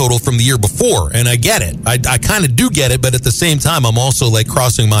win total from the year before. And I get it. I kind of do get it, but at the same time, I'm also, like,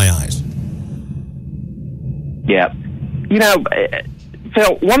 crossing my eyes. Yeah. You know,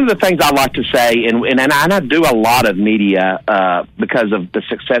 Phil, one of the things I like to say, and I do a lot of media because of the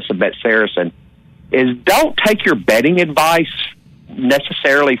success of Bet Saracen, is don't take your betting advice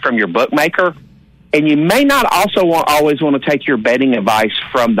necessarily from your bookmaker, and you may not also always want to take your betting advice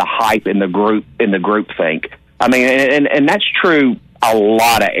from the hype in the group think. I mean, and that's true a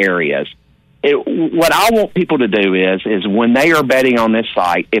lot of areas. What I want people to do is when they are betting on this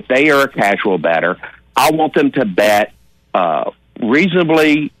site, if they are a casual bettor, I want them to bet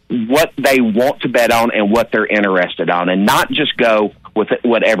reasonably what they want to bet on and what they're interested on, and not just go with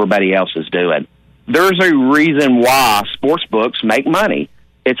what everybody else is doing. There's a reason why sports books make money.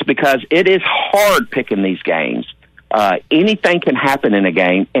 It's because it is hard picking these games. Anything can happen in a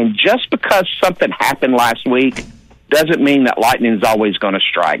game, and just because something happened last week doesn't mean that lightning is always going to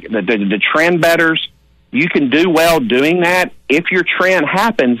strike. The trend bettors, you can do well doing that if your trend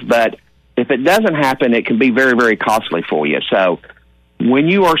happens, but if it doesn't happen, it can be very, very costly for you. So when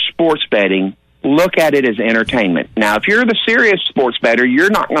you are sports betting, look at it as entertainment. Now, if you're the serious sports bettor, you're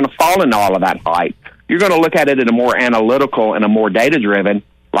not going to fall into all of that hype. You're going to look at it in a more analytical and a more data-driven,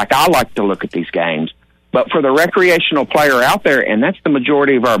 like I like to look at these games. But for the recreational player out there, and that's the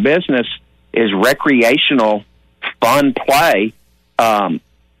majority of our business, is recreational, fun play.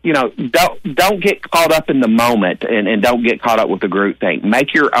 You know, don't get caught up in the moment and don't get caught up with the group thing.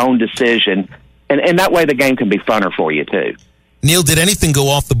 Make your own decision, and that way the game can be funner for you, too. Neil, did anything go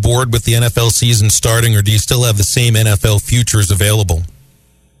off the board with the NFL season starting, or do you still have the same NFL futures available?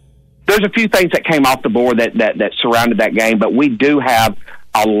 There's a few things that came off the board that surrounded that game, but we do have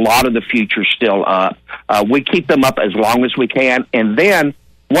a lot of the futures still up. We keep them up as long as we can, and then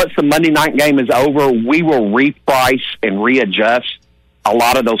once the Monday night game is over, we will reprice and readjust a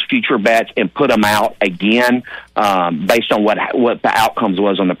lot of those future bets and put them out again based on what the outcomes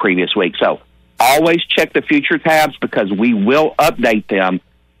was on the previous week. So always check the future tabs because we will update them,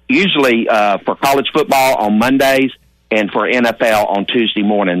 usually for college football on Mondays and for NFL on Tuesday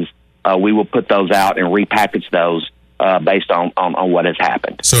mornings. We will put those out and repackage those based on what has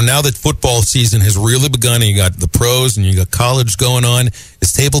happened. So now that football season has really begun, and you got the pros and you got college going on,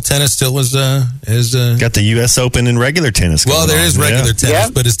 is table tennis still as got the U.S. Open and regular tennis going on? Well, there is regular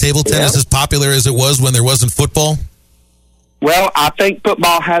tennis, but is table tennis as popular as it was when there wasn't football? Well, I think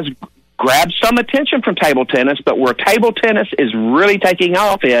football has grabbed some attention from table tennis, but where table tennis is really taking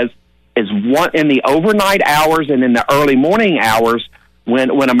off is one in the overnight hours and in the early morning hours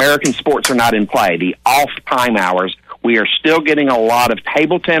when American sports are not in play, the off-time hours. We are still getting a lot of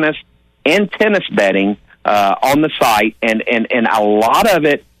table tennis and tennis betting on the site, and a lot of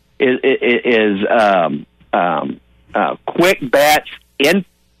it is quick bets in.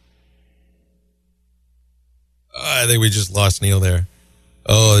 I think we just lost Neil there.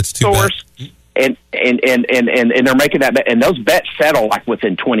 Oh, it's too bad. And they're making that bet, and those bets settle like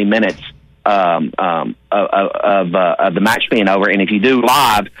within 20 minutes of the match being over. And if you do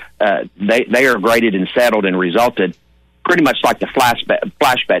live, they are graded and settled and resulted pretty much like the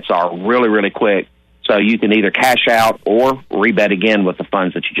flash bets are, really, really quick. So you can either cash out or rebet again with the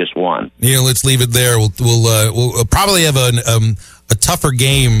funds that you just won. Yeah, let's leave it there. We'll probably have a tougher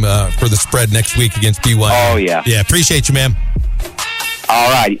game for the spread next week against BYU. Oh, yeah. Yeah, appreciate you, man.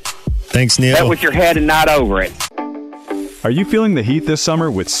 All right. Thanks, Neil. Bet with your head and not over it. Are you feeling the heat this summer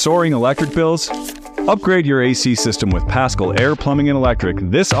with soaring electric bills? Upgrade your AC system with Paschal Air Plumbing and Electric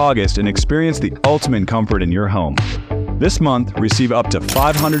this August and experience the ultimate comfort in your home. This month, receive up to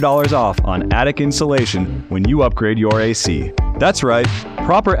 $500 off on attic insulation when you upgrade your AC. That's right,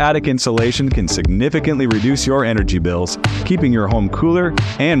 proper attic insulation can significantly reduce your energy bills, keeping your home cooler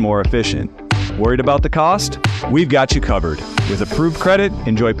and more efficient. Worried about the cost? We've got you covered. With approved credit,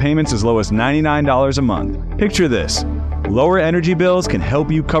 enjoy payments as low as $99 a month. Picture this. Lower energy bills can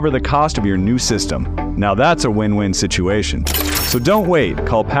help you cover the cost of your new system. Now that's a win-win situation. So don't wait.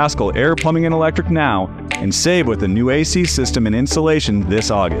 Call Paschal Air Plumbing and Electric now and save with a new AC system and installation this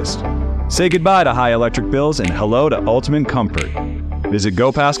August. Say goodbye to high electric bills and hello to ultimate comfort. Visit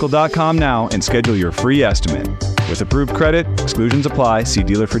GoPaschal.com now and schedule your free estimate. With approved credit, exclusions apply. See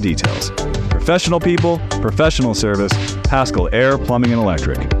dealer for details. Professional people, professional service, Paschal Air Plumbing and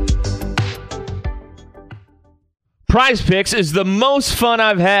Electric. Prize Picks is the most fun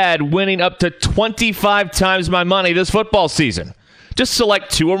I've had, winning up to 25 times my money this football season. Just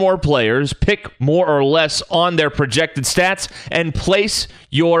select 2 or more players, pick more or less on their projected stats, and place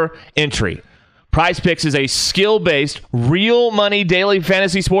your entry. Prize Picks is a skill-based, real money daily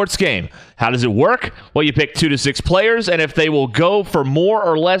fantasy sports game. How does it work? Well, you pick 2 to 6 players, and if they will go for more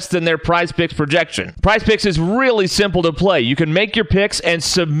or less than their Prize Picks projection. Prize Picks is really simple to play. You can make your picks and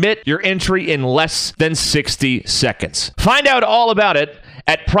submit your entry in less than 60 seconds. Find out all about it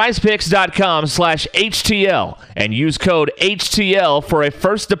at prizepicks.com/HTL and use code HTL for a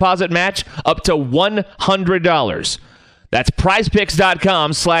first deposit match up to $100. That's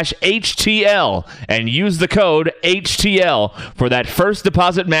prizepicks.com/HTL and use the code HTL for that first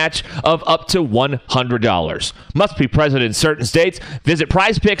deposit match of up to $100. Must be present in certain states. Visit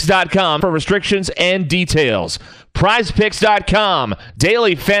prizepicks.com for restrictions and details. Prizepicks.com,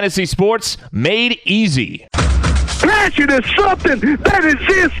 daily fantasy sports made easy. Passion is something that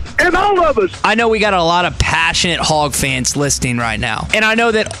exists in all of us. I know we got a lot of passionate Hog fans listening right now, and I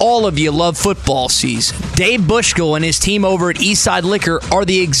know that all of you love football season. Dave Bushkill and his team over at Eastside Liquor are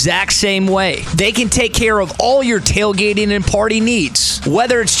the exact same way. They can take care of all your tailgating and party needs,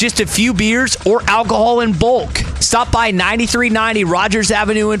 whether it's just a few beers or alcohol in bulk. Stop by 9390 Rogers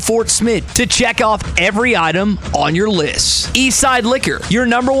Avenue in Fort Smith to check off every item on your list. Eastside Liquor, your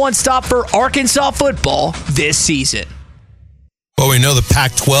number one stop for Arkansas football this season. Well, we know the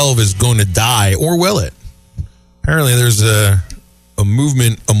Pac-12 is going to die, or will it? Apparently there's a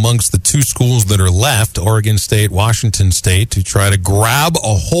movement amongst the 2 schools that are left, Oregon State, Washington State, to try to grab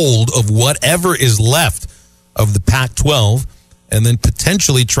a hold of whatever is left of the Pac-12 and then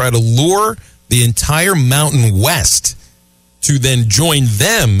potentially try to lure the entire Mountain West to then join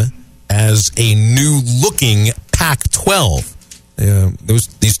them as a new-looking Pac-12.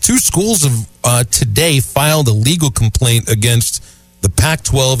 These 2 schools have today filed a legal complaint against the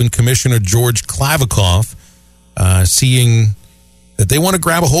Pac-12 and Commissioner George Klavikoff, seeing that they want to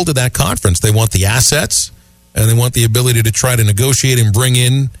grab a hold of that conference. They want the assets, and they want the ability to try to negotiate and bring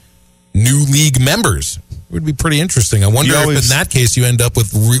in new league members. It would be pretty interesting. I wonder if in that case you end up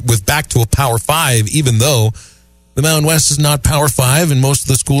with back to a Power 5, even though the Mountain West is not Power 5 and most of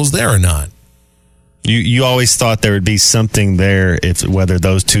the schools there are not. You always thought there would be something there if whether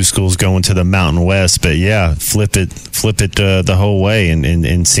those 2 schools go into the Mountain West, but yeah, flip it the whole way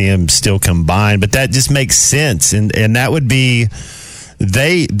and see them still combined. But that just makes sense, and that would be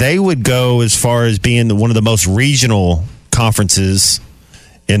they would go as far as being one of the most regional conferences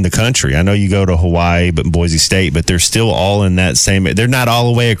in the country. I know you go to Hawaii, but Boise State, but they're still all in that same. They're not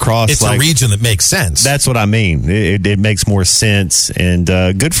all the way across. It's a region that makes sense. That's what I mean. It makes more sense, and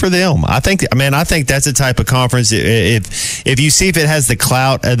good for them. I think that's the type of conference. If you see if it has the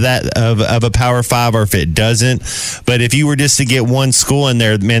clout of a Power 5 or if it doesn't, but if you were just to get one school in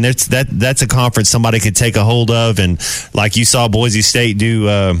there, man, that's a conference somebody could take a hold of, and like you saw Boise State do.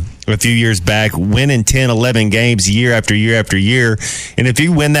 A few years back, winning 10, 11 games year after year after year. And if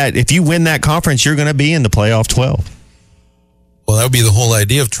you win that conference, you're going to be in the playoff 12. Well, that would be the whole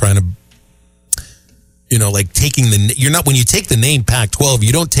idea of trying to, like taking when you take the name Pac-12,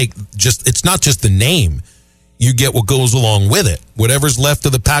 you don't take it's not just the name. You get what goes along with it, whatever's left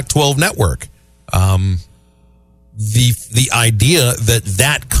of the Pac-12 network. The idea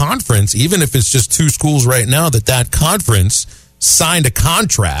that conference, even if it's just 2 schools right now, that conference signed a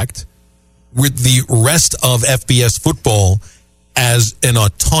contract with the rest of FBS football as an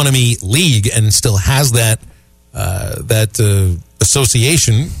autonomy league and still has that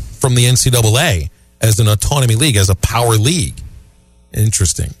association from the NCAA as an autonomy league, as a power league.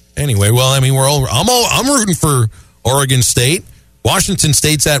 Interesting. Anyway, well, I mean, I'm rooting for Oregon State. Washington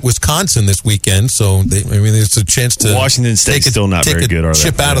State's at Wisconsin this weekend, so there's a chance to Washington State's still not very good, are they?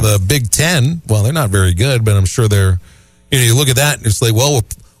 Chip out of the Big Ten. Well, they're not very good, but I'm sure they're. You look at that and it's like, well,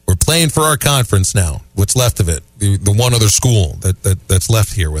 we're playing for our conference now. What's left of it? The one other school that's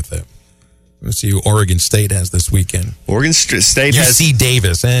left here with it. Let's see who Oregon State has this weekend. Oregon State has UC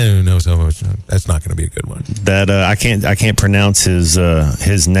Davis. Who knows how much? That's not going to be a good one. That I can't pronounce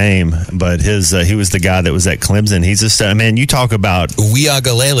his name, but he was the guy that was at Clemson. He's a stud. Man, you talk about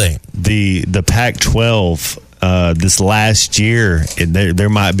Uiagalelei. The Pac-12 this last year. There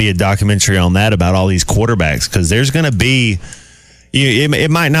might be a documentary on that about all these quarterbacks, because there's going to be. It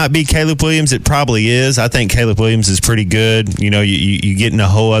might not be Caleb Williams. It probably is. I think Caleb Williams is pretty good. You get in a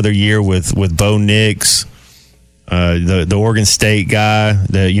whole other year with Bo Nix, the Oregon State guy.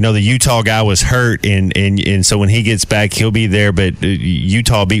 The Utah guy was hurt, and so when he gets back, he'll be there. But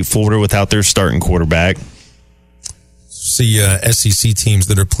Utah beat Florida without their starting quarterback. See SEC teams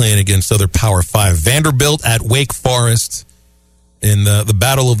that are playing against other Power 5. Vanderbilt at Wake Forest in the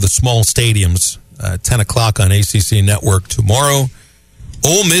Battle of the Small Stadiums. 10 o'clock on ACC Network tomorrow.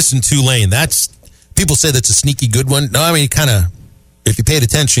 Ole Miss and Tulane. People say that's a sneaky good one. No, I mean, kind of, if you paid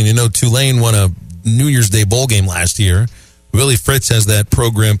attention, Tulane won a New Year's Day bowl game last year. Willie Fritz has that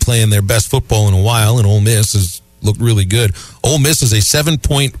program playing their best football in a while, and Ole Miss has looked really good. Ole Miss is a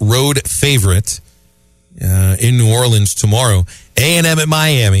 7-point road favorite in New Orleans tomorrow. A&M at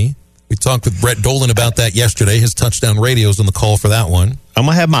Miami. We talked with Brett Dolan about that yesterday. His touchdown radio's on the call for that one. I'm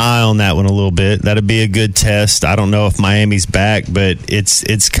going to have my eye on that one a little bit. That'd be a good test. I don't know if Miami's back, but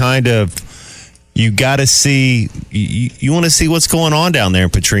it's kind of, you got to see, you want to see what's going on down there in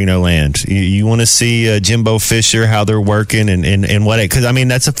Petrino land. You want to see Jimbo Fisher, how they're working and what, because I mean,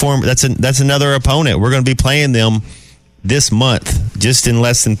 that's another opponent. We're going to be playing them this month. Just in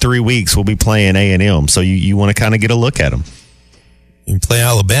less than 3 weeks, we'll be playing A&M. So you want to kind of get a look at them. You play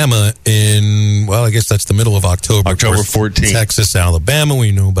Alabama in, I guess that's the middle of October. October 14th. Texas, Alabama,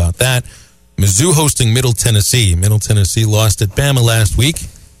 we know about that. Mizzou hosting Middle Tennessee. Middle Tennessee lost at Bama last week.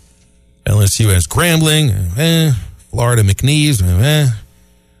 LSU has Grambling. Florida McNeese. All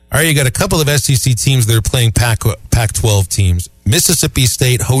right, you got a couple of SEC teams that are playing Pac-12 teams. Mississippi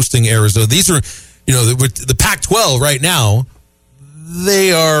State hosting Arizona. These are, the Pac-12 right now,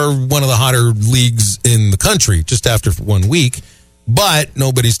 they are one of the hotter leagues in the country just after 1 week. But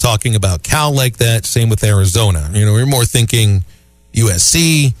nobody's talking about Cal like that. Same with Arizona. We're more thinking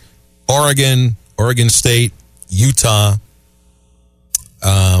USC, Oregon State, Utah,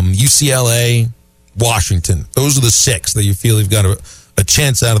 UCLA, Washington. Those are the 6 that you feel you've got a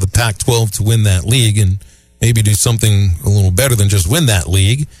chance out of the Pac-12 to win that league and maybe do something a little better than just win that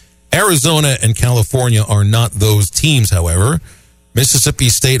league. Arizona and California are not those teams, however. Mississippi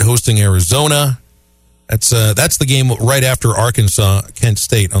State hosting Arizona. That's the game right after Arkansas, Kent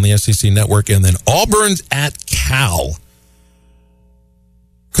State on the SEC Network, and then Auburn's at Cal.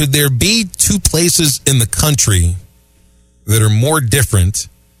 Could there be 2 places in the country that are more different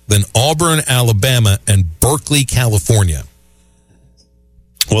than Auburn, Alabama, and Berkeley, California?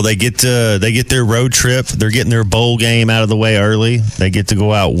 Well, they get their road trip. They're getting their bowl game out of the way early. They get to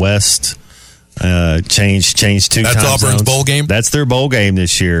go out west. Change 2 That's time Auburn's zones. bowl game? That's their bowl game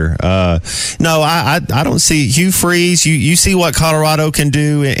this year. No, I don't see Hugh Freeze. You see what Colorado can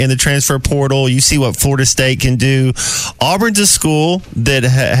do in the transfer portal. You see what Florida State can do. Auburn's a school that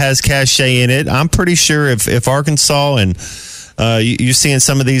has cachet in it. I'm pretty sure if Arkansas and you're seeing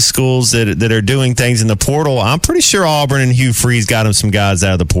some of these schools that are doing things in the portal. I'm pretty sure Auburn and Hugh Freeze got them some guys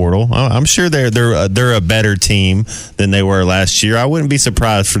out of the portal. I'm sure they're a better team than they were last year. I wouldn't be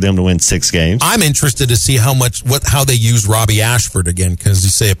surprised for them to win 6 games. I'm interested to see how they use Robbie Ashford again, because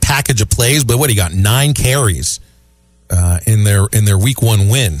you say a package of plays, but he got 9 carries in their week 1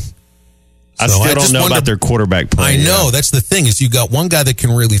 win. I still don't know about their quarterback play. I know that's the thing is you got one guy that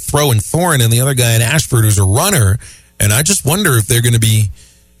can really throw in Thorin, and the other guy in Ashford who's a runner. And I just wonder if they're going to be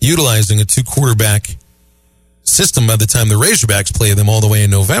utilizing a 2-quarterback system by the time the Razorbacks play them all the way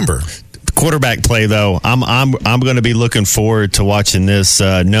in November. Quarterback play, though, I'm going to be looking forward to watching this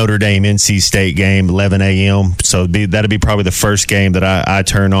Notre Dame NC State game, 11 a.m. So that'll be probably the first game that I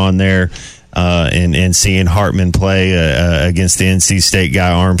turn on there. And seeing Hartman play against the NC State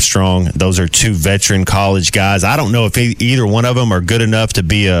guy Armstrong. Those are 2 veteran college guys. I don't know if either one of them are good enough to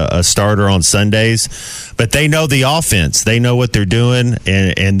be a starter on Sundays, but they know the offense. They know what they're doing,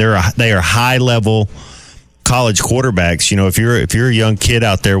 and they are high level college quarterbacks, if you're a young kid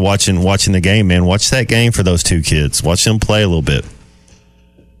out there watching the game, man, watch that game for those two kids. Watch them play a little bit.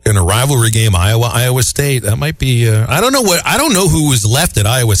 In a rivalry game, Iowa State, that might be. I don't know who was left at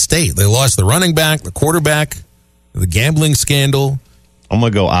Iowa State. They lost the running back, the quarterback, the gambling scandal. I'm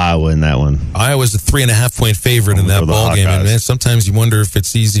going to go Iowa in that one. Iowa's a 3.5-point favorite in that ball game. And man, sometimes you wonder if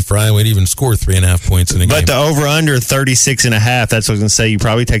it's easy for Iowa to even score 3.5 points in a game. But the over-under 36.5, that's what I was going to say. You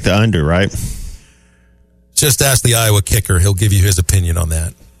probably take the under, right? Just ask the Iowa kicker. He'll give you his opinion on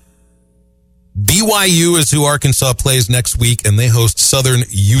that. BYU is who Arkansas plays next week, and they host Southern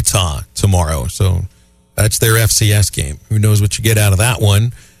Utah tomorrow. So that's their FCS game. Who knows what you get out of that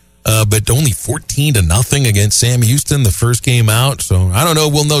one. But only 14-0 against Sam Houston, the first game out. So I don't know.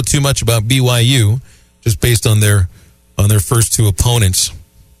 We'll know too much about BYU just based on their first two opponents.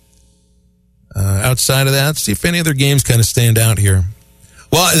 Outside of that, let's see if any other games kind of stand out here.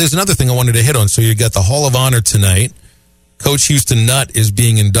 Well, there's another thing I wanted to hit on. So you got the Hall of Honor tonight. Coach Houston Nutt is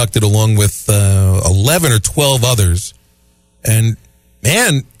being inducted along with 11 or 12 others. And,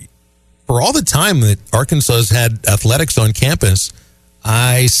 man, for all the time that Arkansas has had athletics on campus,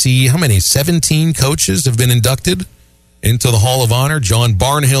 I see how many? 17 coaches have been inducted into the Hall of Honor. John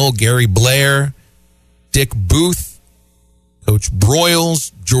Barnhill, Gary Blair, Dick Booth, Coach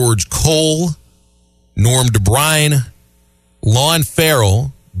Broyles, George Cole, Norm DeBrine, Lon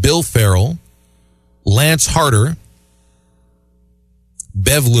Farrell, Bill Farrell, Lance Harder,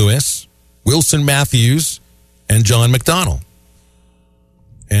 Bev Lewis, Wilson Matthews, and John McDonnell.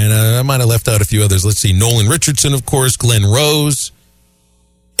 And I might have left out a few others. Let's see. Nolan Richardson, of course, Glenn Rose,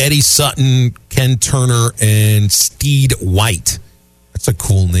 Eddie Sutton, Ken Turner, and Steed White. That's a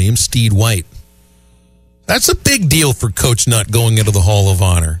cool name, Steed White. That's a big deal for Coach Nutt going into the Hall of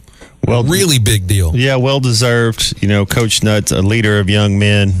Honor. Well, really big deal. Yeah, well deserved. Coach Nutt's a leader of young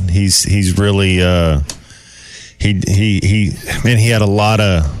men. He's really he had a lot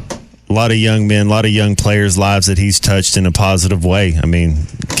of young men, a lot of young players' lives that he's touched in a positive way. I mean,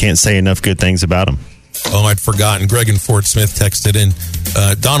 can't say enough good things about him. Oh, I'd forgotten. Greg in Fort Smith texted in.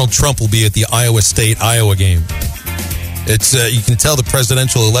 Donald Trump will be at the Iowa State-Iowa game. It's you can tell the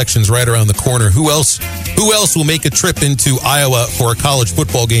presidential election's right around the corner. Who else will make a trip into Iowa for a college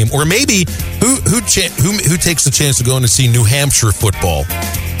football game? Or maybe who takes the chance to go in to see New Hampshire football?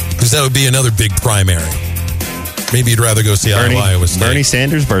 Because that would be another big primary. Maybe you'd rather go see Iowa State. Bernie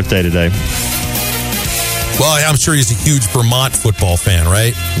Sanders' birthday today. Well, I'm sure he's a huge Vermont football fan,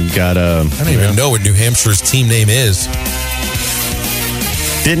 right? You got I don't even know what New Hampshire's team name is.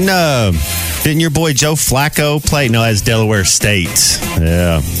 Didn't your boy Joe Flacco play? No, that's Delaware State.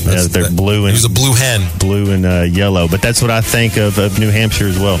 Yeah, they're blue and he's a blue hen, blue and yellow. But that's what I think of New Hampshire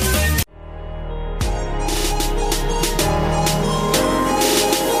as well.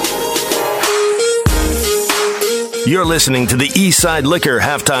 You're listening to the Eastside Liquor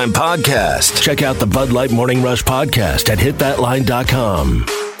Halftime Podcast. Check out the Bud Light Morning Rush Podcast at hitthatline.com.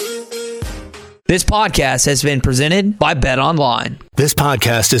 This podcast has been presented by Bet Online. This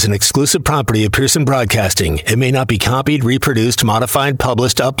podcast is an exclusive property of Pearson Broadcasting. It may not be copied, reproduced, modified,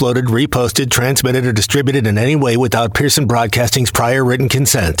 published, uploaded, reposted, transmitted, or distributed in any way without Pearson Broadcasting's prior written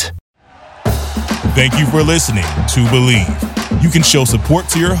consent. Thank you for listening to Believe. You can show support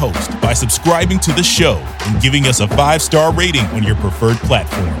to your host by subscribing to the show and giving us a 5-star rating on your preferred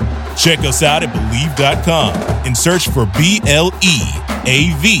platform. Check us out at Believe.com and search for BLEAV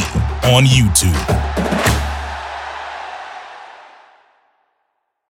on YouTube.